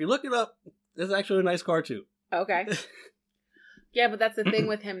 Okay. Now, if you look it up, it's actually a nice car too. Okay. Yeah, but that's the thing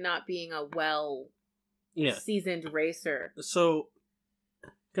with him not being a seasoned racer. So,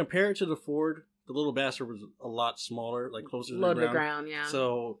 compared to the Ford, the Little Bastard was a lot smaller, like closer Low to the ground. Yeah.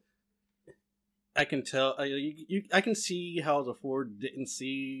 So, I can tell. I can see how the Ford didn't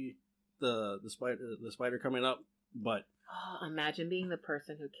see the spider coming up, but imagine being the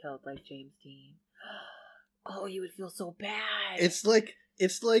person who killed like James Dean. Oh, you would feel so bad. It's like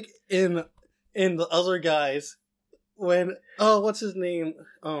in the other guys when what's his name?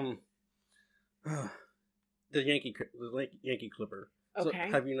 The Yankee Clipper. Okay.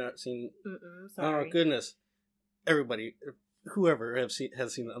 So, have you not seen? Sorry. Oh goodness! Everybody, whoever has seen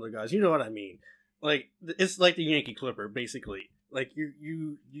the other guys, you know what I mean. Like it's like the Yankee Clipper, basically. Like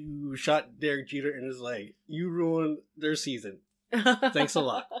you shot Derek Jeter and it's like you ruined their season. Thanks a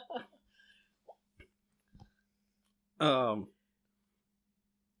lot.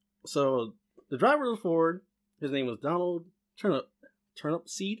 So the driver of the Ford, his name was Donald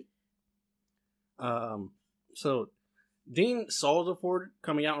Turnipseed. So Dean saw the Ford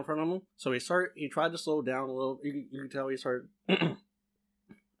coming out in front of him, so he tried to slow down a little. You can tell he started.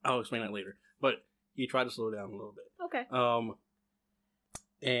 I'll explain that later, but he tried to slow down a little bit. Okay.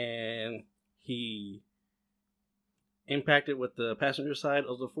 And he impacted with the passenger side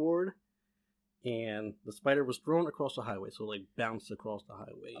of the Ford. And the spider was thrown across the highway, so like bounced across the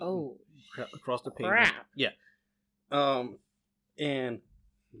highway. Oh, across the pavement. Crap. Yeah. And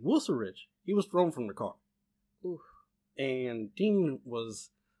Wuthering, he was thrown from the car. Oof. And Dean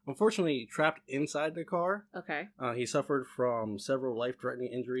was unfortunately trapped inside the car. Okay. He suffered from several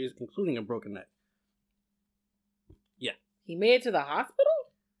life-threatening injuries, including a broken neck. Yeah. He made it to the hospital?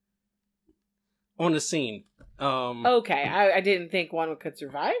 On the scene. Okay, I didn't think one could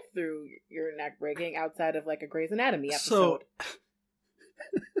survive through your neck breaking outside of like a Grey's Anatomy episode.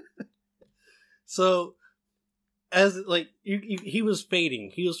 So as like he was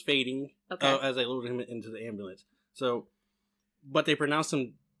fading. Okay. As they loaded him into the ambulance. So, but they pronounced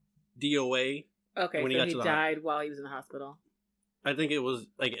him DOA. Okay, when so he died while he was in the hospital. I think it was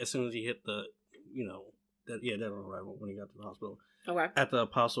like as soon as he hit the, dead on arrival when he got to the hospital. Okay. At the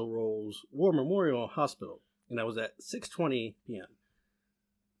Apostle Rose War Memorial Hospital. And that was at 6:20 p.m.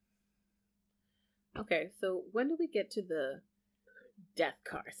 Okay, so when do we get to the death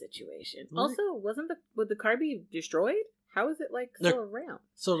car situation? Also, would the car be destroyed? How is it like still around?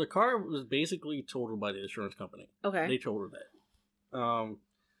 So the car was basically totaled by the insurance company. Okay. They totaled that.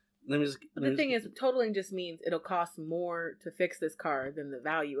 The thing is, totaling just means it'll cost more to fix this car than the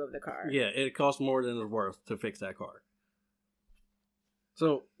value of the car. Yeah, it costs more than it's worth to fix that car.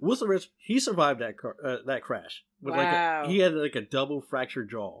 So Wucelovich, he survived that crash. With wow. He had like a double fractured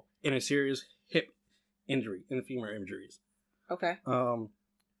jaw and a serious hip injury and femur injuries. Okay.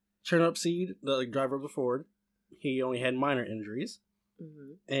 Turnip Seed, the driver of the Ford, he only had minor injuries.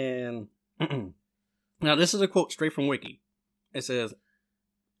 Mm-hmm. And now this is a quote straight from Wiki. It says,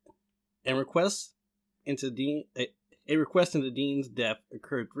 a request into Dean's death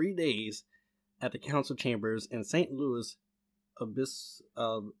occurred 3 days at the council chambers in St. Louis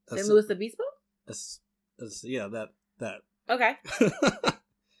Obispo. St. Louis Obispo? Yeah, that. Okay.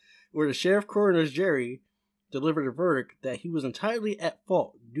 Where the sheriff coroner's jury delivered a verdict that he was entirely at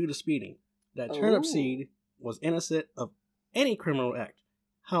fault due to speeding. That Turnip Seed was innocent of any criminal act.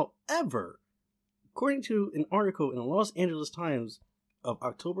 However, according to an article in the Los Angeles Times of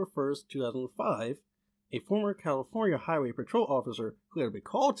October 1st, 2005, a former California Highway Patrol officer who had been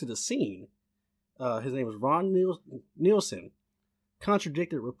called to the scene, his name was Ron Nielsen,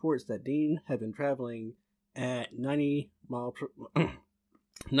 contradicted reports that Dean had been traveling at 90 miles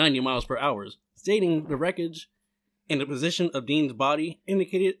per hour, stating the wreckage and the position of Dean's body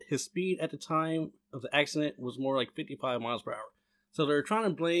indicated his speed at the time of the accident was more like 55 miles per hour. So they're trying to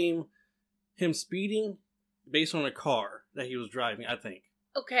blame him speeding based on a car that he was driving, I think.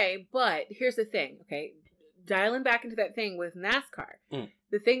 Okay, but here's the thing, okay? Dialing back into that thing with NASCAR,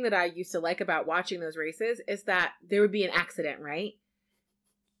 the thing that I used to like about watching those races is that there would be an accident, right?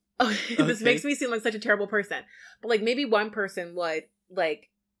 Oh, this makes me seem like such a terrible person. But like maybe one person would like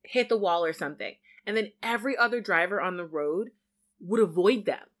hit the wall or something, and then every other driver on the road would avoid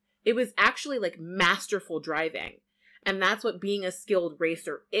them. It was actually like masterful driving. And that's what being a skilled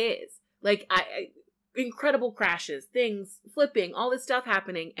racer is. Like incredible crashes, things flipping, all this stuff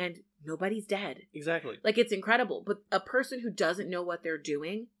happening, and nobody's dead. Exactly. Like, it's incredible. But a person who doesn't know what they're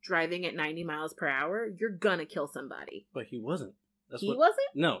doing, driving at 90 miles per hour, you're gonna kill somebody. But he wasn't. He wasn't?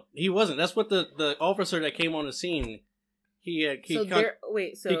 No, he wasn't. That's what the officer that came on the scene, he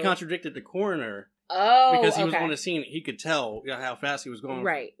contradicted the coroner. Oh, because he was on the scene, he could tell how fast he was going.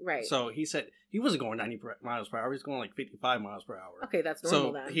 Right. So he said he wasn't going 90 miles per hour. He was going like 55 miles per hour. Okay, that's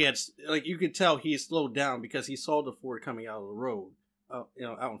normal then. So he had, like, you could tell he slowed down because he saw the Ford coming out of the road, out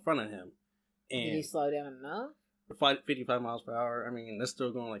in front of him. And did he slow down enough? 55 miles per hour. I mean, that's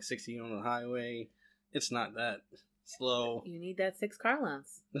still going like 60 on the highway. It's not that slow. You need that 6 car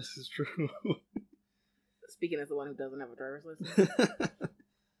lengths. This is true. Speaking as the one who doesn't have a driver's license.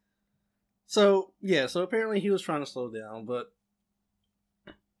 So apparently he was trying to slow down, but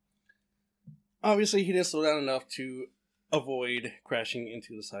obviously he didn't slow down enough to avoid crashing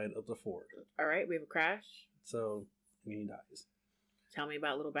into the side of the Ford. All right, we have a crash. So he dies. Tell me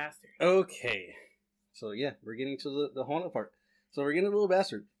about Little Bastard. Okay. So yeah, we're getting to the haunted part. So we're getting to Little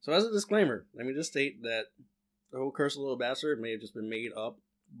Bastard. So as a disclaimer, let me just state that the whole curse of Little Bastard may have just been made up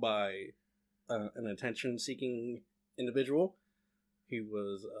by an attention-seeking individual. He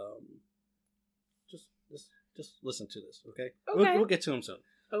was just listen to this, okay? We'll get to him soon.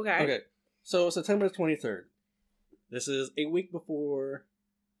 Okay. So September 23rd. This is a week before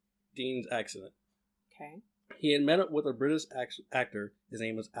Dean's accident. Okay. He had met up with a British actor. His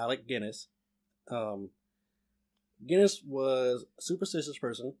name was Alec Guinness. Guinness was a superstitious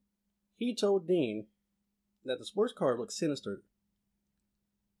person. He told Dean that the sports car looked sinister.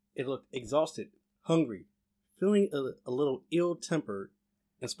 It looked exhausted, hungry, feeling a little ill-tempered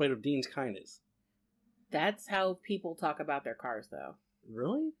in spite of Dean's kindness. That's how people talk about their cars, though.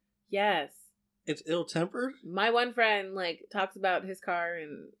 Really? Yes. It's ill-tempered? My one friend, talks about his car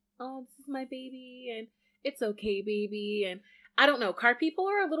and, oh, this is my baby, and it's okay, baby, and I don't know. Car people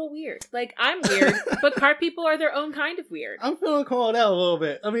are a little weird. I'm weird, but car people are their own kind of weird. I'm feeling called out a little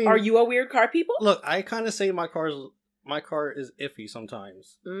bit. I mean... Are you a weird car people? Look, I kind of say my car is iffy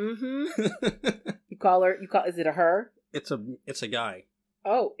sometimes. Mm-hmm. Is it a her? It's a guy.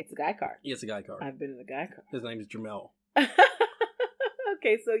 Oh, it's a guy car. Yeah, it's a guy car. I've been in a guy car. His name is Jamel.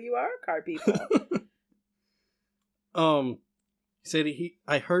 Okay, so you are a car people. He said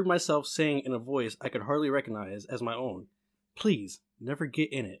I heard myself saying in a voice I could hardly recognize as my own, "Please, never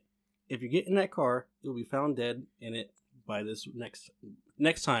get in it. If you get in that car, you'll be found dead in it by this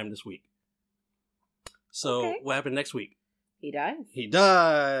next time this week." So, okay. What happened next week? He dies. He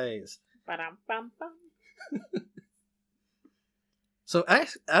dies! Ba-dum-bum-bum. So,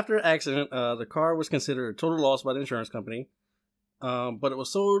 after the accident, the car was considered a total loss by the insurance company, but it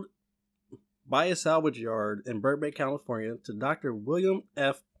was sold by a salvage yard in Burbank, California, to Dr. William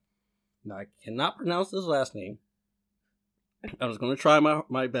F. Now, I cannot pronounce his last name. I was going to try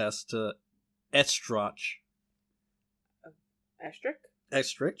my best to estrich. Estrich?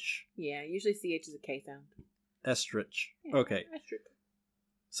 Estrich? Yeah, usually CH is a K sound. Estrich. Yeah, Okay. Estrich.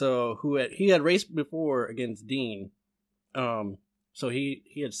 So he had raced before against Dean. So he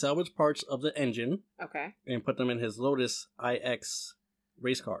had salvaged parts of the engine. Okay. And put them in his Lotus IX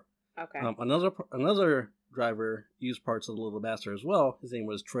race car. Okay. Another driver used parts of the little bastard as well. His name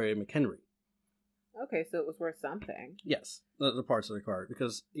was Troy McHenry. Okay, so it was worth something. Yes, the parts of the car,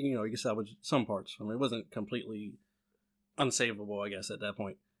 because you can salvage some parts. I mean, it wasn't completely unsavable, I guess, at that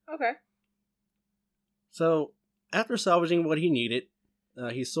point. Okay. So after salvaging what he needed,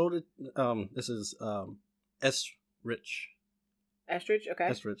 he sold it. This is Estrich. Estrich. Okay.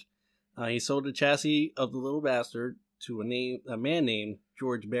 Estrich. He sold the chassis of the little bastard to a man named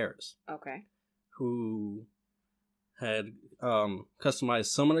George Barris. Okay. Who had customized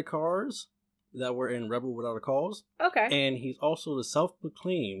some of the cars that were in Rebel Without a Cause. Okay. And he's also the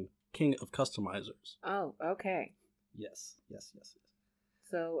self-proclaimed king of customizers. Oh, okay. Yes.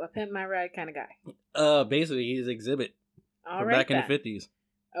 So a pimp my ride kind of guy. Basically, he's Exhibit. All from right, back then. in the 50s.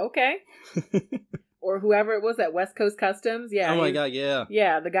 Okay. Or whoever it was at West Coast Customs. Yeah. Oh my god, yeah.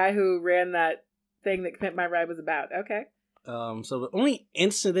 Yeah, the guy who ran that thing that Pimp My Ride was about. Okay. So the only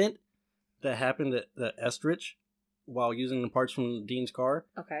incident that happened at Estrich while using the parts from Dean's car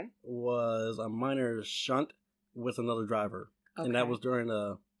was a minor shunt with another driver. Okay. And that was during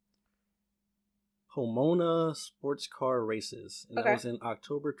the Pomona sports car races. And that was in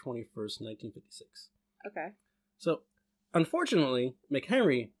October 21st, 1956. Okay. So, unfortunately,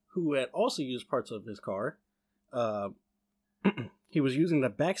 McHenry, who had also used parts of his car, he was using the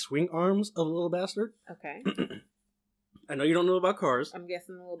back swing arms of the little bastard. Okay. I know you don't know about cars. I'm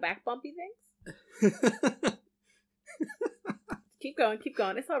guessing the little back bumpy things? Keep going.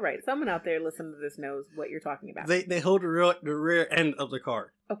 It's all right. Someone out there listening to this knows what you're talking about. They hold the rear end of the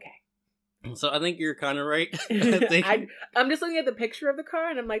car. Okay. So I think you're kind of right. I'm just looking at the picture of the car,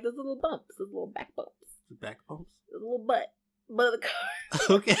 and I'm like, those little bumps, those little back bumps. The back bumps? The little butt of the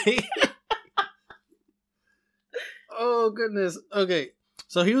car. Okay. Oh, goodness. Okay.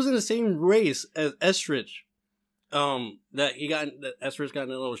 So he was in the same race as Estrich. That Estrich got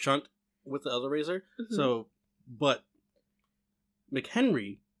in a little shunt with the other racer. Mm-hmm. So, but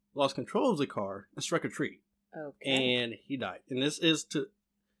McHenry lost control of the car and struck a tree. Okay. And he died. And this is to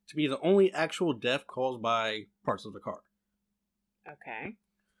be the only actual death caused by parts of the car. Okay.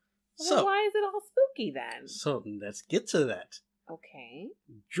 Well, so why is it all spooky then? So let's get to that. Okay.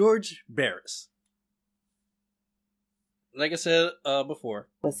 George Barris. Like I said before.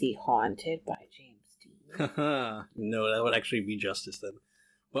 Was he haunted by James Dean? No, that would actually be Justice then.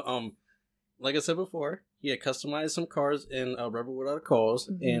 But like I said before, he had customized some cars in Rebel Without a Cause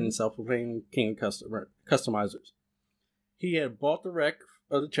and self-proclaimed king of customizers. He had bought the wreck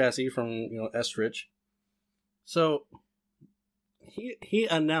of the chassis from Estrich. So he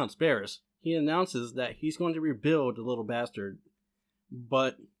announced, Barris, he announces that he's going to rebuild the little bastard,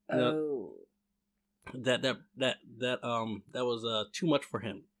 but that was too much for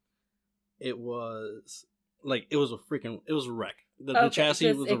him. It was a wreck. The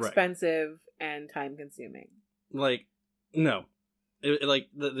chassis was a wreck. Expensive and time consuming. Like, no.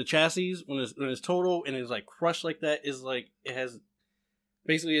 The chassis when it's total and it's like crushed like that is like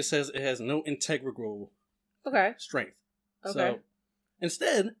it says it has no integral strength. Okay. So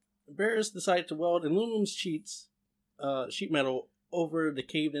instead, Barris decided to weld aluminum sheet metal over the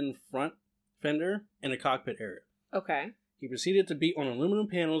caved-in front fender and the cockpit area. Okay. He proceeded to beat on aluminum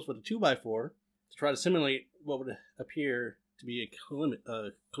panels with a 2x4 to try to simulate what would appear to be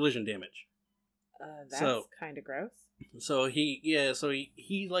a collision damage. That's kind of gross. So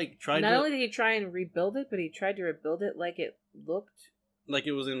he like tried. Not only did he try and rebuild it, but he tried to rebuild it like it looked like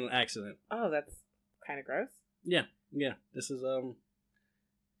it was in an accident. Oh, that's kind of gross. Yeah. This is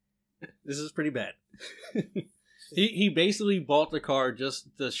pretty bad. He basically bought the car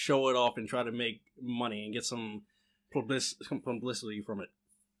just to show it off and try to make money and get some publicity from it.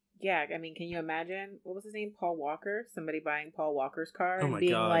 Yeah, I mean, can you imagine? What was his name? Paul Walker? Somebody buying Paul Walker's car and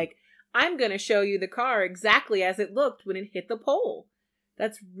being like, I'm going to show you the car exactly as it looked when it hit the pole.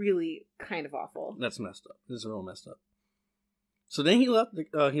 That's really kind of awful. That's messed up. This is real messed up. So then he left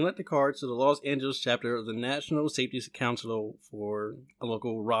the car to the Los Angeles chapter of the National Safety Council for a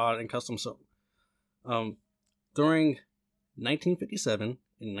local rod and custom sew. During 1957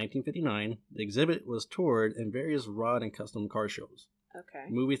 and 1959, the exhibit was toured in various rod and custom car shows. Okay.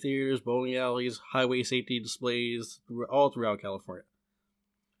 Movie theaters, bowling alleys, highway safety displays, all throughout California.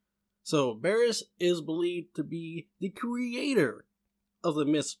 So Barris is believed to be the creator of the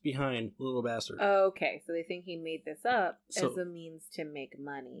myths behind Little Bastard. Okay, so they think he made this up So- as a means to make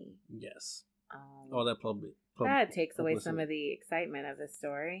money. Yes. All that public that takes away publicity. some of the excitement of this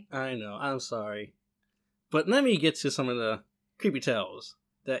story. I know. I'm sorry. But let me get to some of the creepy tales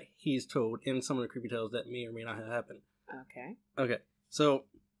that he's told and some of the creepy tales that may or may not have happened. Okay. Okay. So,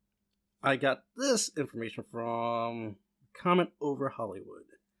 I got this information from Comment Over Hollywood.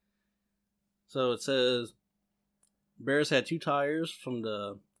 So it says, Barris had 2 tires from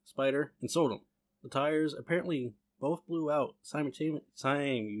the spider and sold them. The tires apparently both blew out simultaneously.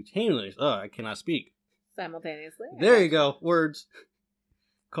 I cannot speak. Simultaneously. There you go. Words.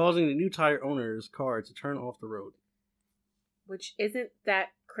 Causing the new tire owner's car to turn off the road. Which isn't that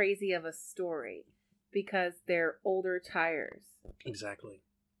crazy of a story because they're older tires Exactly.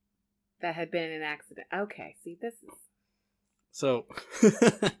 that had been in an accident. Okay, see, this So,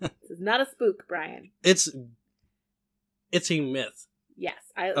 is not a spook, Brian. it's a myth.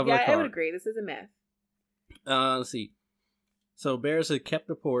 Yes, I Of the would car. agree. This is a myth. Let's see. So Barris had kept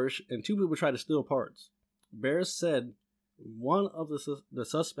the Porsche, and 2 people tried to steal parts. Barris said one of the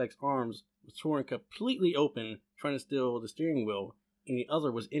suspect's arms was torn completely open trying to steal the steering wheel, and the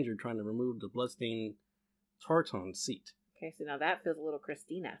other was injured trying to remove the bloodstained tartan seat. Okay, so now that feels a little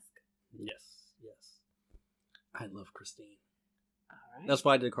Christine-esque. Yes. I love Christine. All right. That's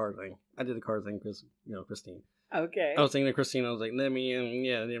why I did the car thing. I did the car thing because, Christine. Okay. I was thinking of Christine. I was like, let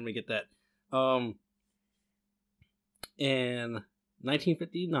me get that. In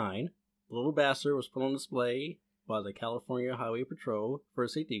 1959, the Little Bastard was put on display by the California Highway Patrol for a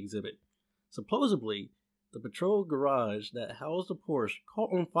safety exhibit. Supposedly, the patrol garage that housed the Porsche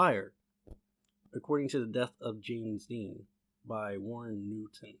caught on fire, according to the death of James Dean by Warren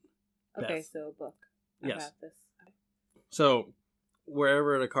Newton. Okay, Beth. so a book. Yes. About this. So,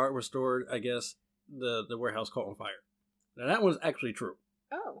 wherever the car was stored, I guess the warehouse caught on fire. Now, that one's actually true.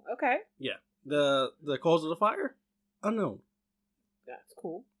 Oh, okay. Yeah. The cause of the fire? Unknown. That's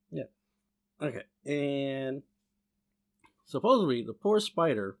cool. Yeah. Okay. And supposedly, the poor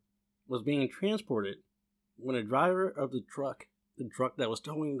spider was being transported when a driver of the truck that was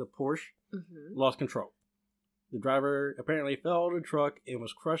towing the Porsche, lost control. The driver apparently fell out of the truck and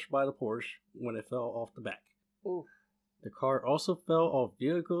was crushed by the Porsche when it fell off the back. Ooh. The car also fell off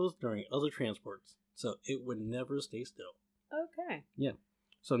vehicles during other transports, so it would never stay still. Okay. Yeah.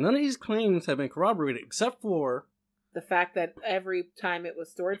 So none of these claims have been corroborated except for The fact that every time it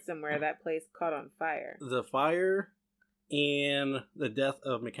was stored somewhere, that place caught on fire. the fire and the death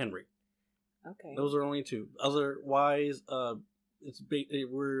of McHenry. Okay. Those are only 2. Otherwise,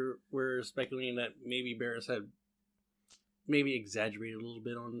 we're speculating that maybe Barris had maybe exaggerated a little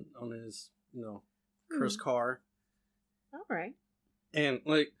bit on his cursed car. All right. And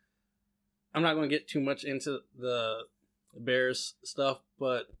I'm not going to get too much into the Barris stuff,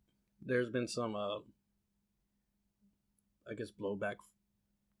 but there's been some I guess blowback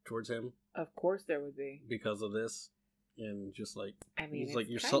towards him Of course there would be. because of this, and just like I mean, he's like,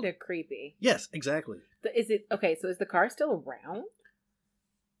 it's "You're kind of creepy. Yes, exactly. Is it okay? So is the car still around?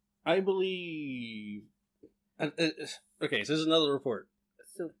 I believe. Okay, so this is another report.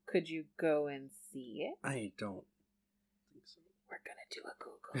 So could you go and see it? I don't think so. We're gonna do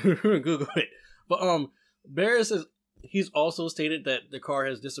a Google. Google it. But Barris he's also stated that the car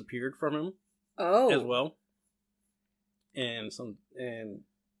has disappeared from him Oh, as well, and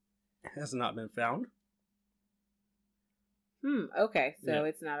has not been found. Okay, so Yeah.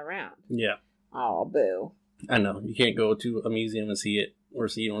 it's not around. Yeah, Oh, boo. I know. You can't go to a museum and see it or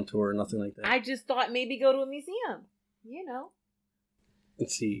see it on tour or nothing like that. I just thought maybe go to a museum. You know.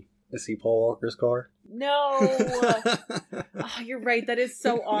 Let's see Paul Walker's car. No. Oh, you're right. That is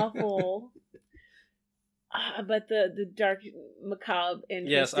so awful. But the dark, macabre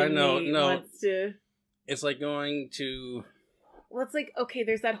interest Yes, I in know. me No. wants to... It's like going to. Well, it's like, okay,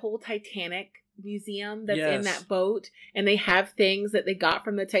 there's that whole Titanic museum that's in Yes. that boat, and they have things that they got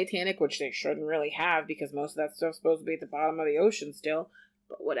from the Titanic, which they shouldn't really have because most of that stuff's supposed to be at the bottom of the ocean still,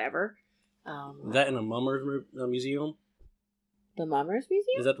 but whatever. That in a Mummers Museum? The Mummers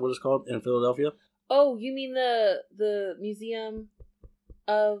Museum? Is that what it's called in Philadelphia? Oh, you mean the museum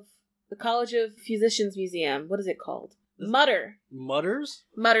of the College of Physicians Museum? What is it called? Mutter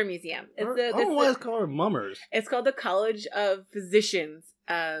Museum. I don't know why it's called Mummers. It's called the College of Physicians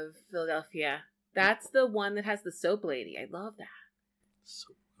of Philadelphia. That's the one that has the soap lady. I love that.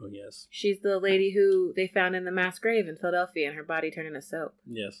 Oh, yes. She's the lady who they found in the mass grave in Philadelphia, and her body turned into soap.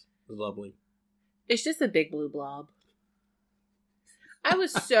 Yes. It was lovely. It's just a big blue blob. I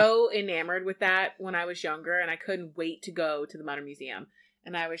was so enamored with that when I was younger, and I couldn't wait to go to the Modern Museum.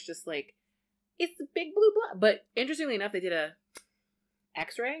 And I was just like, it's a big blue blob. But interestingly enough, they did a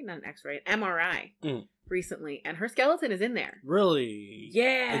X-ray, not an X-ray, an MRI recently, and her skeleton is in there. Really?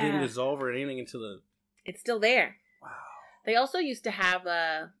 Yeah. It didn't dissolve or anything into the... It's still there. Wow. They also used to have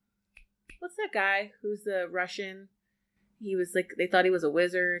what's that guy who's the Russian? He was like, they thought he was a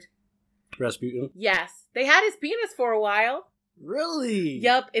wizard. Rasputin? Yes. They had his penis for a while. Really?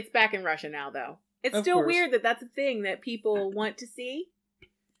 Yup. It's back in Russia now, though. It's Of still course. weird that that's a thing that people want to see.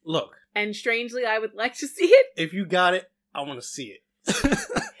 Look. And strangely, I would like to see it. If you got it, I want to see it.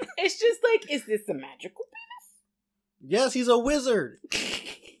 It's just like, is this a magical penis? Yes, he's a wizard.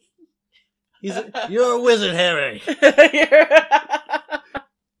 You're a wizard, Harry.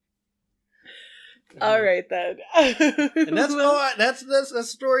 All right, then. And that's the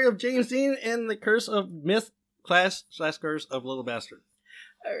story of James Dean and the Curse of Myth /Curse of Little Bastard.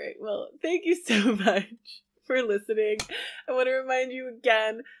 All right, well, thank you so much for listening. I want to remind you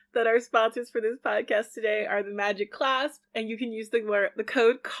again that our sponsors for this podcast today are the Magic Clasp, and you can use the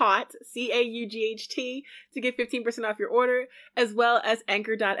code CAUGHT, CAUGHT, to get 15% off your order, as well as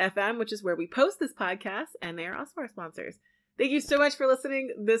Anchor.fm, which is where we post this podcast, and they are also our sponsors. Thank you so much for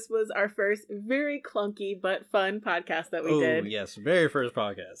listening. This was our first very clunky but fun podcast that we did. Oh, yes. Very first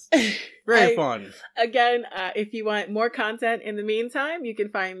podcast. Very fun. Again, if you want more content in the meantime, you can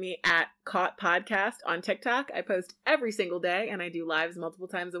find me at Caught Podcast on TikTok. I post every single day, and I do lives multiple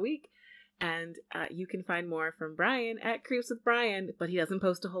times a week. And you can find more from Brian at Creeps with Brian, but he doesn't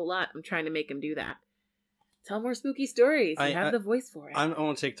post a whole lot. I'm trying to make him do that. Tell more spooky stories. You have the voice for it. I'm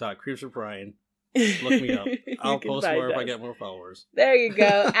on TikTok, Creeps with Brian. Look me up. I'll post more if I get more followers. There you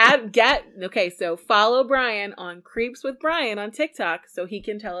go. Okay, so follow Brian on Creeps with Brian on TikTok so he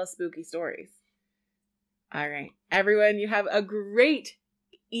can tell us spooky stories. All right. Everyone, you have a great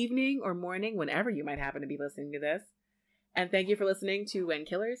evening or morning whenever you might happen to be listening to this. And thank you for listening to When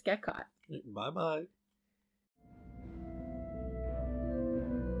Killers Get Caught. Bye-bye.